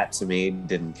thrust. That to me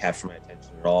didn't capture my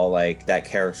attention at all. Like that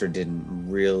character didn't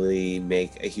really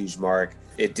make a huge mark.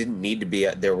 It didn't need to be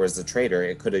there was a traitor.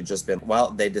 It could have just been, well,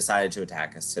 they decided to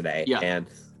attack us today. Yeah. And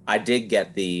I did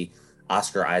get the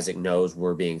Oscar Isaac knows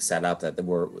we're being set up, that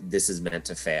this is meant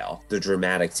to fail. The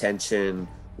dramatic tension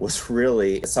was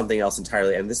really something else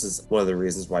entirely. And this is one of the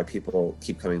reasons why people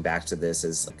keep coming back to this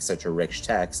as such a rich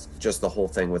text. Just the whole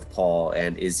thing with Paul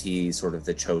and is he sort of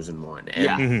the chosen one?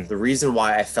 And the reason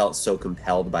why I felt so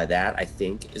compelled by that, I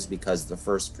think, is because the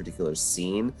first particular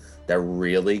scene that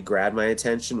really grabbed my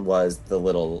attention was the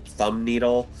little thumb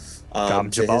needle to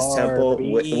his temple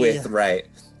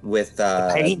with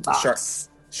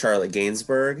Charlotte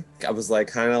Gainsbourg. I was like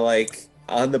kind of like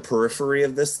on the periphery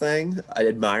of this thing,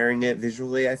 admiring it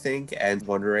visually, I think, and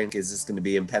wondering, is this going to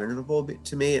be impenetrable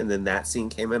to me? And then that scene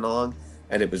came along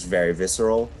and it was very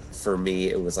visceral. For me,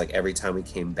 it was like every time we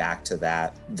came back to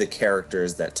that, the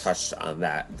characters that touched on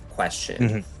that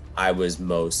question, I was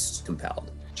most compelled.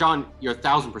 John, you're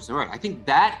 1,000% right. I think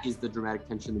that is the dramatic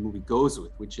tension the movie goes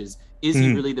with, which is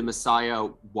he really the Messiah?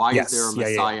 Why is there a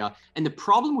Messiah? And the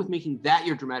problem with making that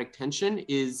your dramatic tension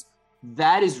is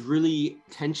that is really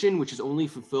tension, which is only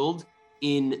fulfilled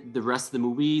in the rest of the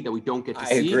movie that we don't get to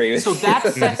see. I agree. So that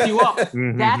sets you up.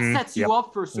 That sets you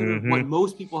up for sort of what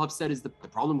most people have said is the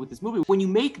problem with this movie. When you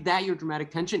make that your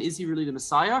dramatic tension, is he really the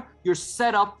Messiah? You're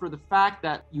set up for the fact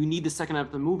that you need the second half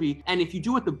of the movie. And if you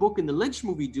do what the book and the Lynch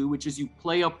movie do, which is you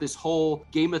play up this whole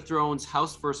Game of Thrones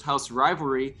house versus house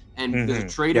rivalry, and there's a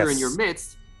traitor in your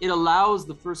midst, it allows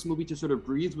the first movie to sort of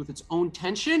breathe with its own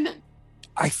tension.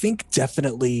 I think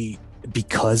definitely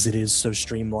because it is so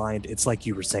streamlined, it's like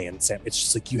you were saying, Sam, it's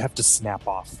just like you have to snap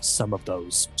off some of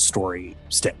those story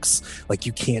sticks. Like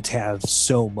you can't have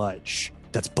so much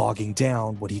that's bogging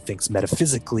down what he thinks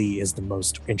metaphysically is the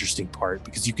most interesting part,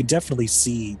 because you can definitely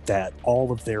see that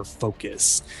all of their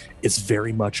focus is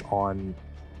very much on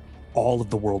all of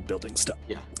the world building stuff.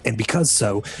 Yeah. And because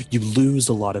so, you lose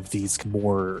a lot of these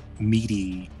more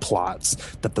meaty plots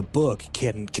that the book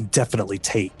can definitely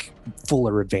take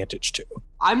fuller advantage to.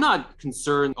 I'm not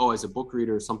concerned, as a book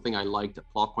reader, something I liked, a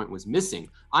plot point was missing.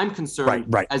 I'm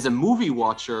concerned as a movie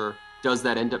watcher, does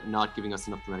that end up not giving us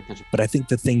enough dramatic tension? But I think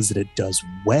the things that it does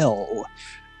well,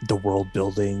 the world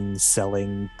building,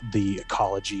 selling the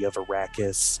ecology of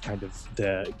Arrakis, kind of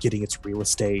the getting its real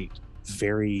estate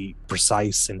very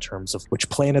precise in terms of which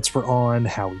planets we're on,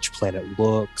 how each planet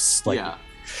looks.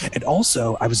 And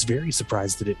also, I was very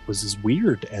surprised that it was as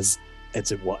weird as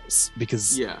it was,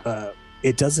 because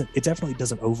it definitely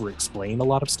doesn't over-explain a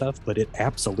lot of stuff, but it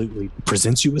absolutely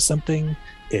presents you with something.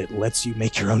 It lets you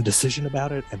make your own decision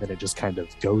about it, and then it just kind of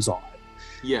goes on.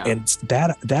 Yeah. And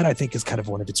that I think is kind of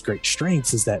one of its great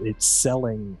strengths, is that it's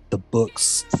selling the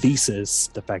book's thesis,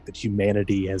 the fact that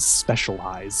humanity has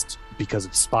specialized because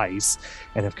of spice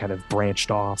and have kind of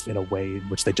branched off in a way in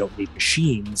which they don't need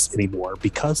machines anymore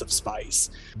because of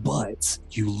spice. But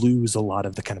you lose a lot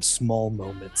of the kind of small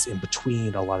moments in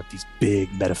between a lot of these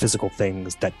big metaphysical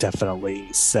things that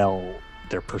definitely sell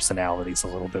their personalities a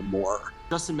little bit more.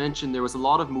 Justin mentioned there was a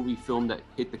lot of movie film that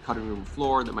hit the cutting room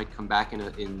floor that might come back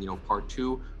in part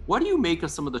 2. What do you make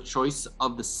of some of the choice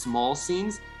of the small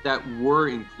scenes that were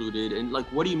included, and like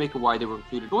what do you make of why they were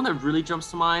included? The one that really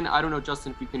jumps to mind, I don't know,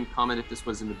 Justin, if you can comment if this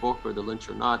was in the book or the Lynch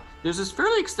or not. There's this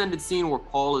fairly extended scene where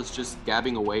Paul is just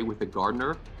gabbing away with the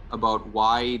gardener about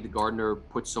why the gardener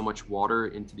put so much water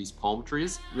into these palm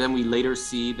trees. Then we later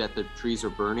see that the trees are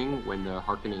burning when the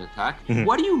Harkonnen attack. Mhm.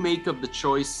 What do you make of the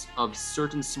choice of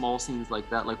certain small scenes like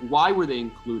that? Like, why were they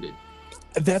included?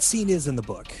 That scene is in the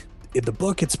book. In the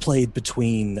book, it's played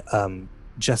between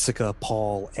Jessica,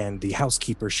 Paul, and the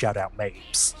housekeeper, shout out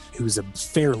Mapes, who's a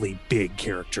fairly big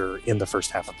character in the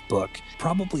first half of the book.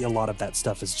 Probably a lot of that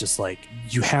stuff is just like,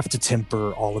 you have to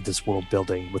temper all of this world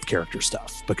building with character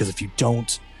stuff, because if you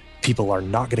don't, people are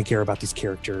not going to care about these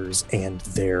characters, and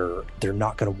they're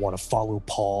not going to want to follow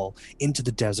Paul into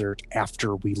the desert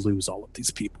after we lose all of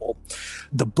these people.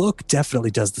 The book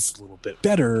definitely does this a little bit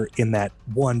better in that,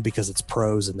 one, because it's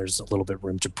prose and there's a little bit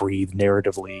room to breathe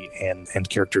narratively and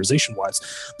characterization wise,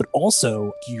 but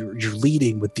also you're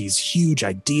leading with these huge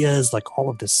ideas, like all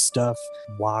of this stuff,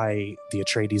 why the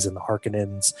Atreides and the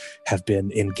Harkonnens have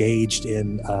been engaged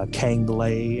in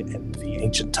Kanglei and the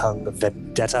ancient tongue of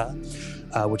Vendetta,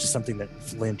 which is something that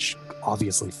Lynch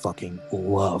obviously fucking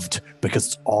loved because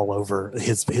it's all over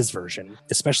his version.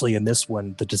 Especially in this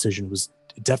one, the decision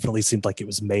definitely seemed like it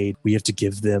was made. We have to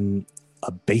give them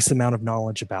a base amount of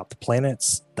knowledge about the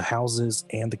planets, the houses,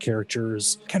 and the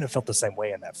characters. Kind of felt the same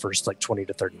way in that first 20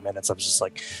 to 30 minutes. I was just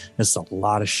like, this is a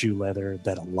lot of shoe leather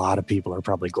that a lot of people are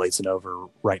probably glazing over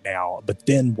right now. But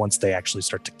then once they actually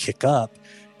start to kick up,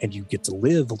 and you get to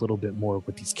live a little bit more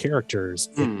with these characters,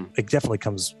 it definitely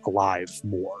comes alive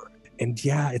more. And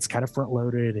yeah, it's kind of front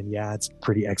loaded, and yeah, it's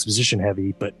pretty exposition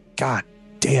heavy, but god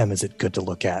damn, is it good to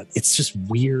look at. It's just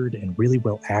weird and really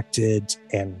well acted.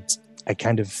 And I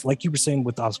kind of, like you were saying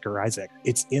with Oscar Isaac,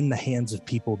 it's in the hands of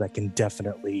people that can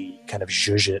definitely kind of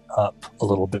zhuzh it up a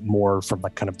little bit more from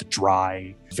like kind of the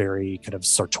dry, very kind of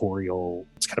sartorial,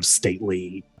 kind of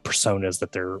stately personas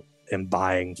that they're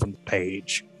imbibing from the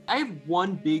page. I have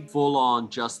one big full-on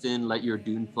Justin, let your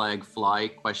Dune flag fly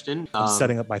question. I'm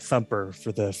setting up my thumper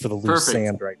for the loose perfect.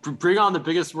 sand right now. Bring on the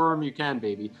biggest worm you can,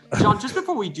 baby. John, just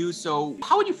before we do so,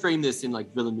 how would you frame this in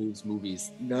like Villeneuve's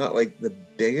movies? Not like the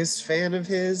biggest fan of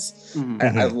his.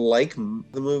 Mhm. I like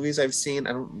the movies I've seen.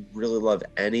 I don't really love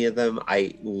any of them.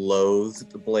 I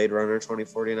loathed Blade Runner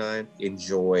 2049.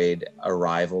 Enjoyed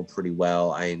Arrival pretty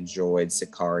well. I enjoyed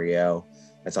Sicario.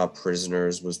 I thought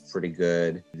Prisoners was pretty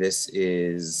good.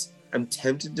 I'm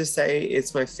tempted to say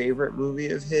it's my favorite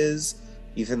movie of his,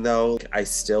 even though I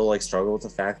still struggle with the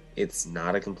fact it's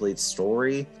not a complete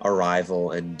story.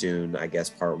 Arrival and Dune, I guess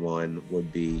part 1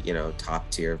 would be, top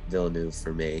tier Villeneuve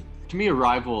for me. To me,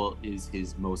 Arrival is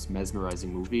his most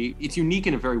mesmerizing movie. It's unique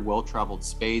in a very well-traveled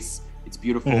space. It's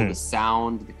beautiful, the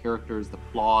sound, the characters, the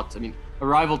plot. I mean,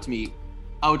 Arrival to me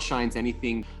outshines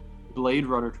anything. Blade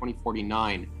Runner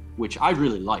 2049, which I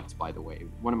really liked, by the way.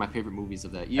 One of my favorite movies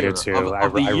of that year. I do too. I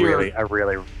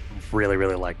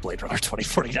really like Blade Runner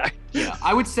 2049. Yeah,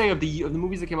 I would say of the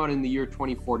movies that came out in the year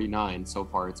 2049, so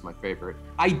far it's my favorite.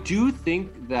 I do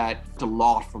think that it's a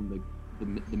lot from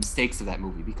the mistakes of that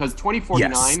movie, because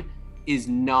 2049 is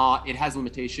not, it has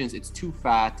limitations. It's too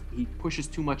fat. He pushes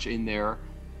too much in there.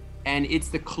 And it's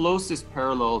the closest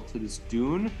parallel to this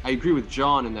Dune. I agree with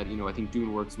John in that, I think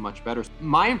Dune works much better.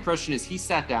 My impression is he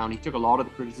sat down, he took a lot of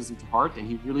the criticism to heart, and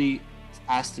he really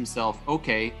asked himself,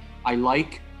 okay, I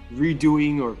like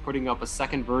redoing or putting up a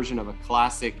second version of a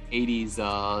classic 80s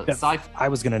sci-fi. I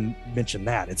was going to mention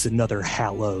that. It's another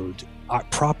hallowed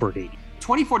property.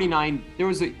 2049, there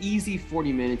was an easy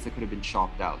 40 minutes that could have been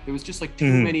chopped out. There was just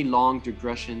too many long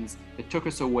digressions that took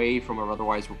us away from our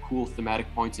otherwise were cool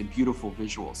thematic points and beautiful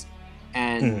visuals.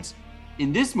 And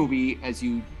in this movie,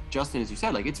 Justin, as you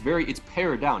said, it's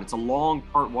pared down. It's a long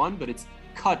part 1, but it's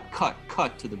cut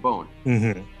to the bone.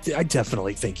 I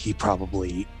definitely think he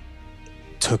probably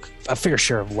took a fair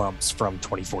share of lumps from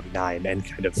 2049 and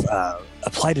kind of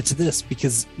applied it to this,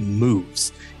 because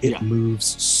it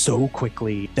moves so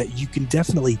quickly that you can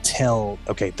definitely tell,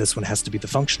 okay, this one has to be the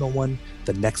functional one,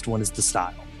 the next one is the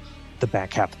style. The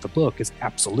back half of the book is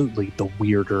absolutely the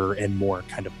weirder and more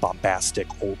kind of bombastic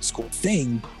old school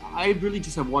thing. I really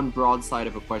just have one broadside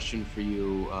of a question for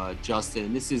you, Justin.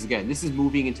 And this is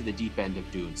moving into the deep end of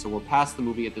Dune. So we're past the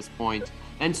movie at this point.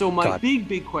 And so my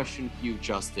big question for you,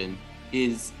 Justin,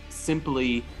 is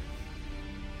simply,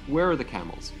 where are the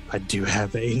camels? I do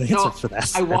have an answer for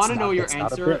that. I want to know your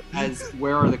answer as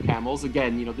where are the camels?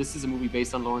 Again, this is a movie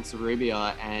based on Lawrence of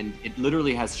Arabia, and it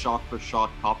literally has shot-for-shot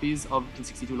copies of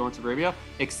 1962 Lawrence of Arabia,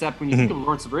 except when you think of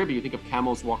Lawrence of Arabia, you think of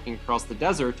camels walking across the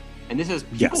desert, and this has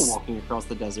people walking across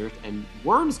the desert and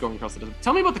worms going across the desert.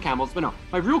 Tell me about the camels, but no,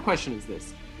 my real question is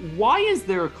this. Why is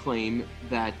there a claim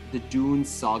that the Dune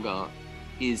saga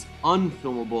is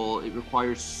unfilmable? It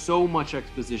requires so much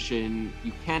exposition,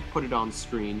 you can't put it on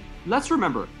screen. Let's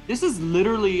remember, this is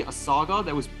literally a saga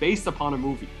that was based upon a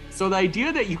movie. So the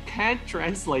idea that you can't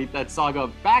translate that saga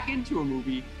back into a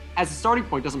movie as a starting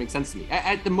point doesn't make sense to me.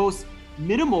 At the most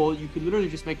minimal, you could literally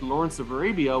just make Lawrence of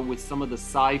Arabia with some of the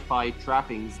sci-fi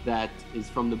trappings that is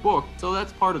from the book. So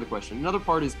that's part of the question. Another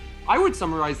part is, I would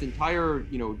summarize the entire,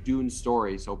 Dune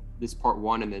story, so this part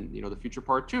 1 and then, the future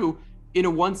part 2, in a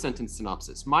one-sentence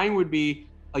synopsis. Mine would be: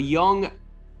 a young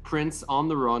prince on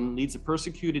the run leads a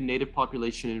persecuted native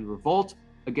population in revolt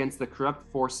against the corrupt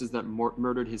forces that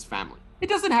murdered his family. It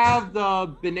doesn't have the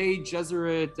B'nai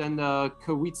Gesserit and the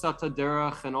Kawitsa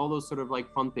Derech and all those sort of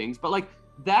fun things, but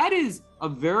that is a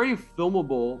very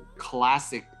filmable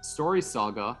classic story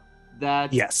saga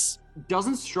that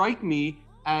doesn't strike me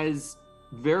as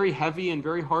very heavy and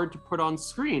very hard to put on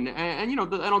screen. And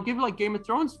I'll give Game of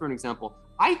Thrones for an example.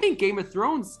 I think Game of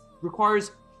Thrones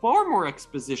requires far more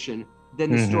exposition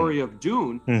than the story of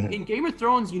Dune. In Game of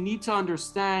Thrones, you need to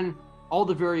understand all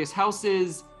the various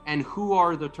houses and who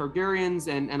are the Targaryens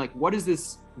and what is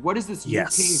this new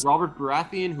king, Robert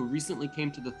Baratheon, who recently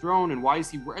came to the throne, and why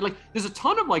is he there's a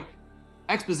ton of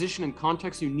exposition and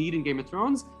context you need in Game of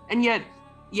Thrones. And yet,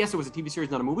 yes, it was a TV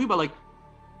series, not a movie, but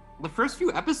the first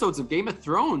few episodes of Game of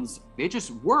Thrones, they just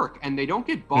work, and they don't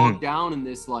get bogged down in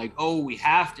this we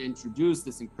have to introduce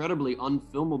this incredibly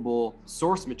unfilmable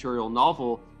source material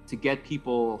novel to get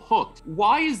people hooked.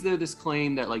 Why is there this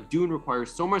claim that Dune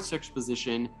requires so much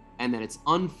exposition and that it's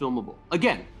unfilmable?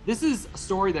 Again, this is a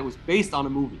story that was based on a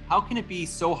movie. How can it be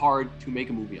so hard to make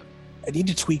a movie of it? I need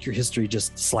to tweak your history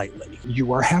just slightly.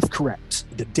 You are half correct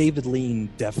that David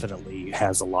Lean definitely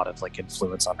has a lot of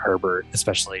influence on Herbert,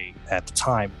 especially at the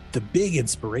time. The big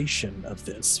inspiration of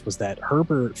this was that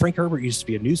Frank Herbert used to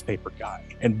be a newspaper guy.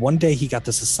 And one day he got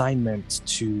this assignment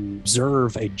to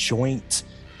observe a joint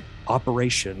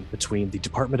operation between the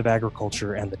Department of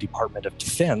Agriculture and the Department of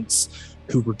Defense,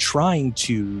 who were trying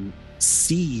to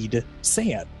seed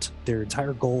sand. Their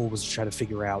entire goal was to try to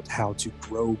figure out how to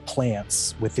grow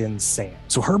plants within sand.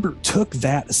 So Herbert took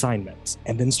that assignment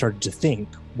and then started to think,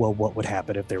 well, what would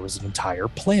happen if there was an entire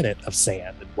planet of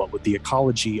sand? And what would the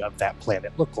ecology of that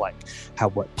planet look like?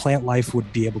 What plant life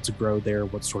would be able to grow there?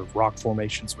 What sort of rock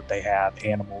formations would they have?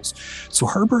 Animals? So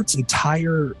Herbert's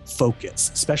entire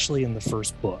focus, especially in the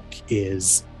first book,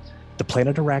 is the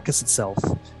planet Arrakis itself,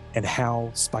 and how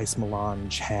spice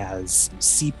melange has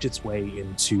seeped its way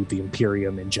into the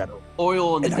Imperium in general.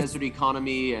 Oil and the desert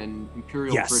economy and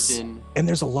Imperial Britain. And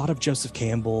there's a lot of Joseph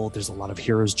Campbell, there's a lot of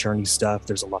Hero's Journey stuff,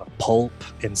 there's a lot of pulp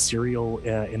and serial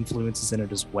influences in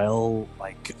it as well,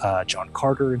 John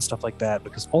Carter and stuff like that,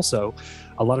 because also,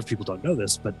 a lot of people don't know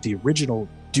this, but the original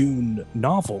Dune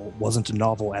novel wasn't a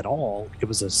novel at all. It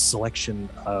was a selection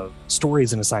of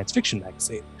stories in a science fiction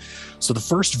magazine. So the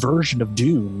first version of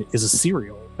Dune is a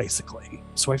serial, basically.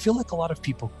 So I feel like a lot of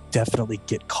people definitely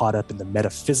get caught up in the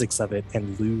metaphysics of it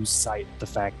and lose sight of the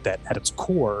fact that at its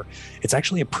core, it's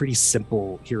actually a pretty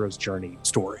simple hero's journey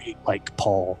story.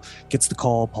 Paul gets the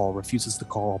call, Paul refuses the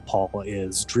call, Paul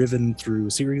is driven through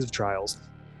a series of trials,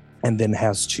 and then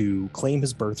has to claim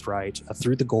his birthright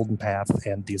through the Golden Path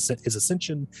and his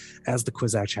ascension as the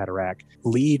Kwisatz Haderach,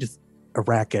 lead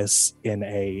Arrakis in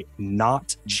a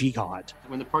not jihad.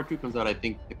 When the part 2 comes out, I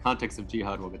think the context of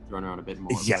jihad will get thrown around a bit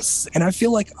more. Yes, and I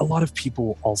feel like a lot of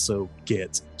people also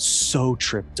get so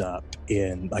tripped up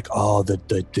in the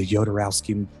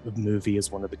Jodorowsky movie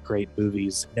is one of the great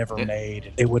movies ever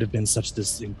made. It would have been such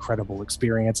this incredible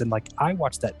experience. And I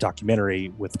watched that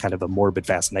documentary with kind of a morbid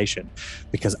fascination,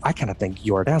 because I kind of think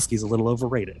Jodorowsky's a little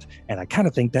overrated. And I kind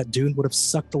of think that Dune would have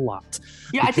sucked a lot.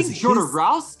 Yeah, I think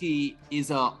Jodorowsky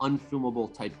is a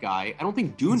unfilmable type guy. I don't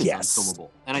think Dune is unfilmable.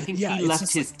 And I think he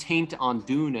left his taint on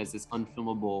Dune as this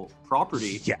unfilmable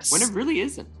property when it really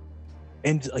isn't.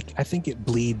 And like, I think it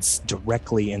bleeds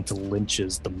directly into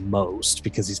Lynch's the most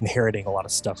because he's inheriting a lot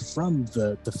of stuff from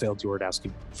the failed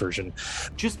Yorodowski version.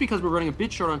 Just because we're running a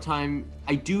bit short on time,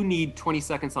 I do need 20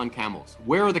 seconds on camels.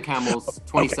 Where are the camels?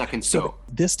 20 seconds So go.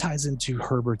 this ties into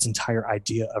Herbert's entire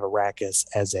idea of Arrakis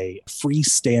as a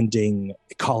freestanding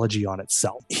ecology on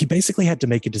itself. He basically had to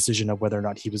make a decision of whether or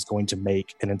not he was going to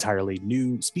make an entirely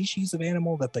new species of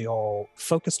animal that they all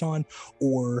focused on,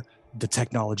 or the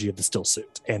technology of the still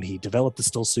suit. And he developed the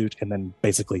still suit, and then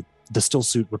basically the still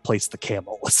suit replaced the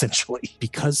camel, essentially.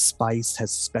 Because Spice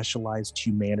has specialized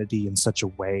humanity in such a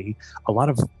way, a lot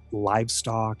of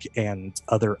livestock and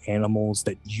other animals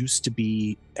that used to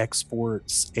be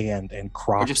exports and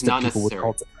crops just that not people would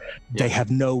necessary. call, they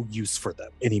have no use for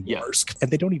them anymore. Yeah.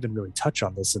 And they don't even really touch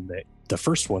on this in the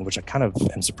first one, which I kind of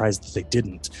am surprised that they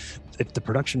didn't. If the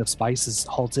production of spice is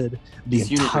halted, the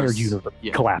This entire universe,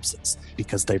 universe collapses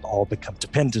because they've all become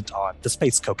dependent on the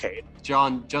space cocaine.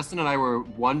 John, Justin and I were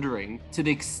wondering, to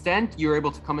the extent you're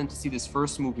able to come in to see this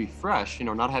first movie fresh,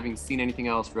 not having seen anything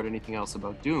else, read anything else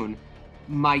about Dune,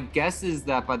 my guess is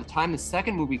that by the time the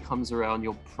second movie comes around,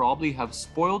 you'll probably have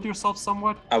spoiled yourself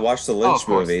somewhat. I watched the Lynch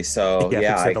movie, so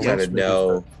Yeah, I the kind Lynch of movie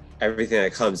know everything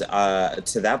that comes.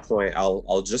 To that point,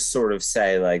 I'll just sort of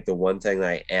say, like, the one thing that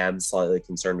I am slightly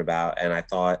concerned about, and I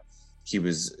thought he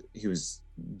was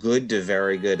good to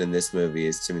very good in this movie,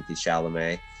 is Timothée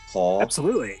Chalamet. Paul.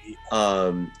 Absolutely.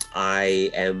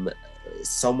 I am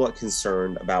somewhat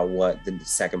concerned about what the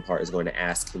second part is going to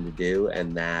ask him to do,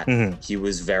 and that he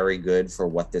was very good for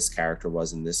what this character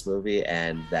was in this movie,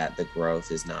 and that the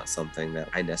growth is not something that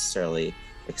I necessarily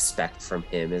expect from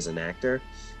him as an actor.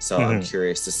 So I'm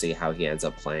curious to see how he ends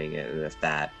up playing it, and if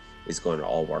that is going to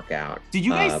all work out. Did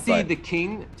you guys see The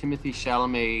King, Timothée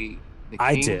Chalamet? The King?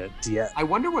 I did, yeah. I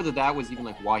wonder whether that was even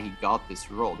like why he got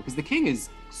this role, because The King is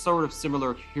sort of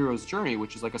similar to Hero's Journey,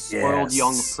 which is like a spoiled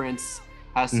young prince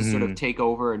has to sort of take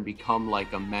over and become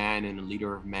like a man and a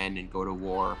leader of men and go to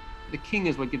war. The King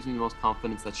is what gives me the most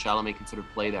confidence that Chalamet can sort of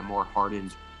play that more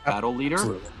hardened battle leader.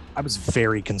 Absolutely. I was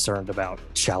very concerned about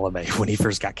Chalamet when he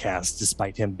first got cast,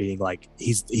 despite him being like,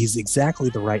 he's exactly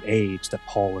the right age that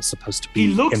Paul is supposed to be.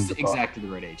 He looks in the book. exactly the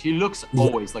right age. He looks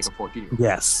always like a 14-year-old.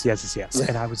 Yes.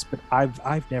 And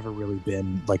I've never really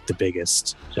been like the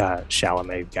biggest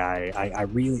Chalamet guy.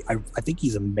 I think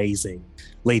he's amazing,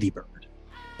 Lady Bird.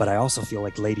 But I also feel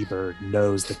like Lady Bird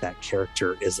knows that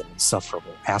character is an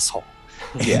insufferable asshole.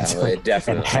 Yeah,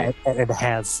 definitely. And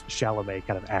has Chalamet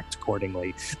kind of act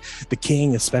accordingly. The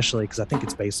King, especially, because I think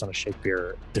it's based on a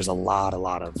Shakespeare. There's a lot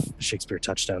of Shakespeare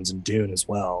touchstones in Dune as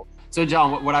well. So,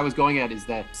 John, what I was going at is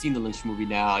that seeing the Lynch movie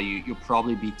now, you'll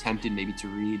probably be tempted maybe to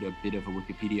read a bit of a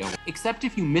Wikipedia. Except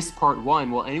if you miss part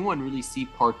one, will anyone really see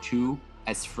part two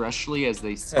as freshly as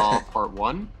they saw part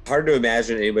one? Hard to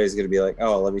imagine anybody's going to be like,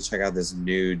 oh, let me check out this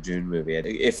new Dune movie.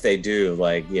 If they do,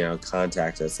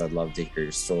 contact us. I'd love to hear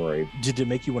your story. Did it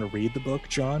make you want to read the book,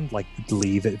 John? Like,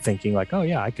 leave it thinking like, oh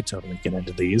yeah, I could totally get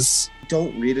into these?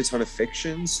 Don't read a ton of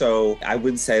fiction, so I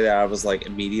wouldn't say that I was like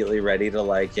immediately ready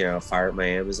to fire up my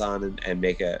Amazon and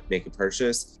make a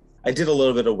purchase. I did a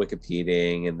little bit of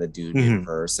Wikipediaing in the Dune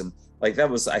universe, and that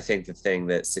was, I think, the thing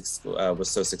that was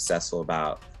so successful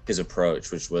about his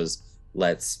approach, which was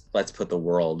let's put the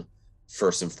world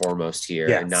first and foremost here,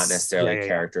 and not necessarily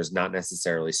characters, not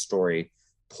necessarily story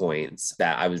points.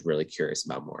 That I was really curious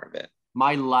about more of it.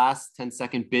 My last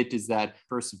 10-second bit is that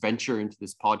first venture into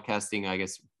this podcasting, I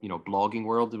guess, blogging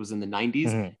world. It was in the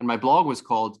 90s. And my blog was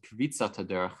called Kvitsa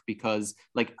Taderch because,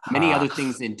 like many other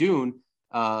things in Dune,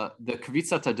 the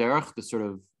Kvitsa Taderch, the sort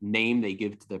of name they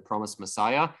give to the promised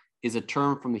Messiah, is a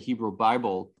term from the Hebrew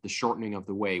Bible, the shortening of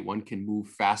the way. One can move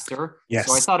faster. Yes.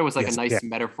 So I thought it was like a nice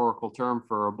metaphorical term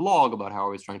for a blog about how I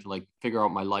was trying to figure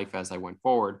out my life as I went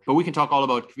forward. But we can talk all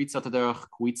about Kvitsa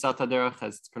Taderch,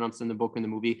 as it's pronounced in the book and the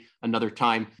movie, another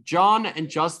time. John and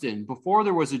Justin, before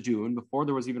there was a Dune, before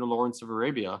there was even a Lawrence of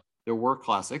Arabia, there were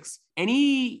classics.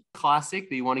 Any classic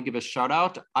that you want to give a shout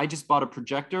out? I just bought a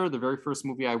projector. The very first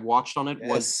movie I watched on it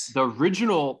was the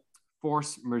original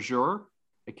Force Majeure.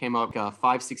 It came out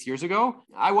 5-6 years ago.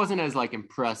 I wasn't as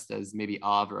impressed as maybe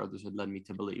Av or others had led me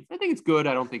to believe. I think it's good.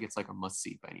 I don't think it's a must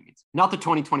see by any means. Not the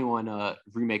 2021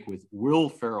 remake with Will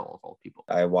Ferrell of all people.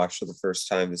 I watched for the first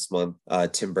time this month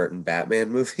Tim Burton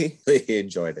Batman movie. Really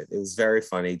enjoyed it. It was very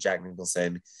funny. Jack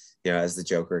Nicholson, as the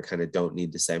Joker, kind of don't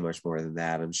need to say much more than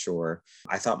that, I'm sure.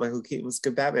 I thought Michael Keaton was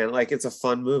good Batman. It's a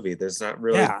fun movie. There's not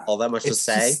really all that much to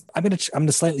say. I'm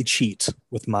gonna slightly cheat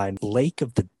with mine. Lake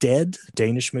of the Dead,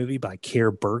 Danish movie by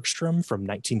Kjær Bergström from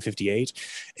 1958.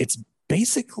 It's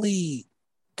basically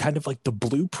kind of like the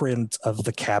blueprint of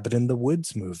the Cabin in the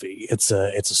Woods movie. It's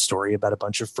a story about a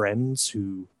bunch of friends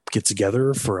who get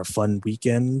together for a fun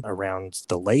weekend around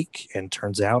the lake, and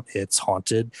turns out it's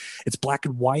haunted. It's black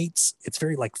and white. It's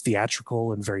very like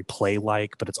theatrical and very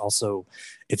play-like, but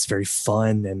it's very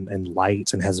fun and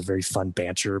light, and has a very fun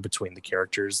banter between the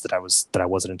characters that I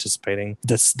wasn't anticipating.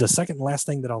 The second and last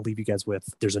thing that I'll leave you guys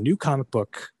with, there's a new comic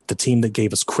book. The team that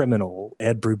gave us Criminal,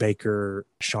 Ed Brubaker,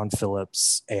 Sean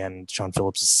Phillips, and Sean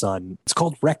Phillips' son. It's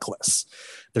called Reckless.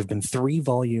 There have been 3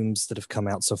 volumes that have come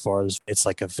out so far. It's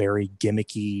like a very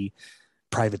gimmicky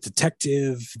private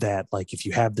detective that, like, if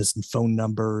you have this phone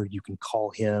number, you can call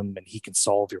him and he can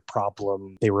solve your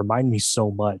problem. They remind me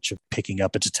so much of picking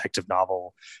up a detective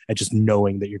novel and just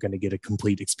knowing that you're going to get a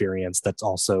complete experience that's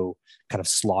also kind of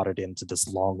slotted into this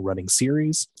long running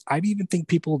series. I even think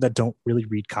people that don't really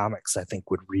read comics, I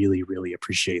think, would really, really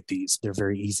appreciate these. They're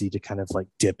very easy to kind of like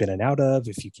dip in and out of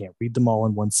if you can't read them all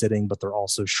in one sitting, but they're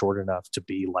also short enough to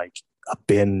be like a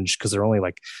binge because they're only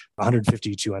like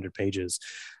 150, 200 pages.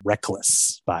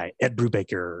 Reckless by Ed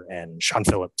Brubaker and Sean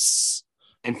Phillips.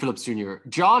 And Phillips Jr.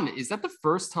 John, is that the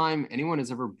first time anyone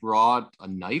has ever brought a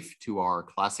knife to our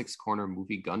Classics Corner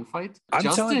movie gunfight?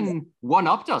 Justin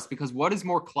one-upped us, because what is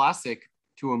more classic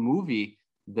to a movie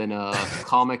than a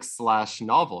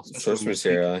comic/novel? Source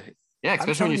material. Yeah,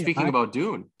 especially when you're speaking about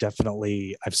Dune.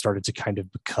 Definitely, I've started to kind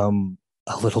of become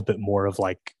a little bit more of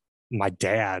like my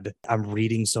dad. I'm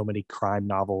reading so many crime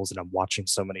novels and I'm watching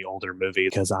so many older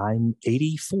movies because I'm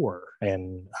 84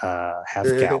 and have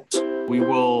gout. We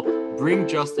will bring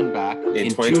Justin back in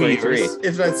 2023, 2 years.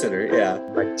 if not sooner. Yeah,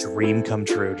 my dream come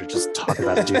true to just talk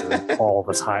about Dune all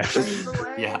the time.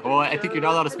 Yeah, well, I think you're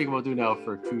not allowed to speak about Dune now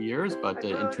for 2 years, but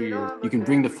in 2 years you can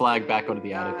bring the flag back out of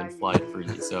the attic and fly it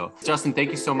freely. So, Justin, thank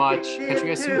you so much. Catch you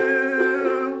guys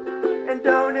soon. And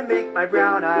don't it make my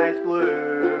brown eyes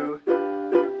blue?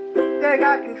 They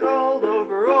got control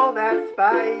over all that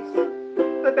spice.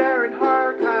 The Baron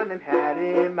Harkonnen had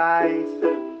in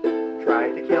mice.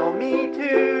 Tried to kill me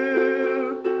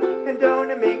too. And don't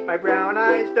it make my brown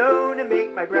eyes, don't it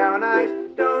make my brown eyes,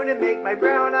 don't it make my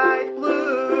brown eyes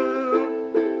blue?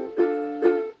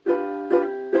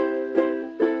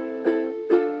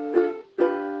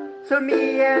 So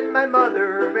me and my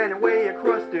mother ran away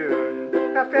across Dune.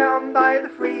 Got found by the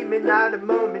Freemen not a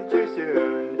moment too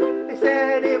soon. They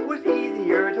said it was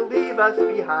easier to leave us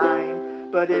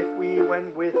behind, but if we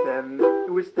went with them,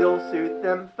 it would still suit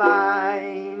them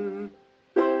fine.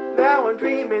 Now I'm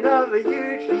dreaming of a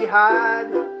huge jihad,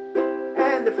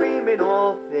 and the Freemen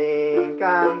all think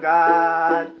I'm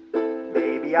God.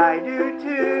 Maybe I do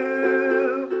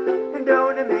too. And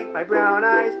don't it make my brown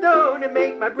eyes, don't it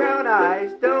make my brown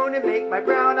eyes, don't it make my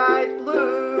brown eyes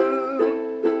blue?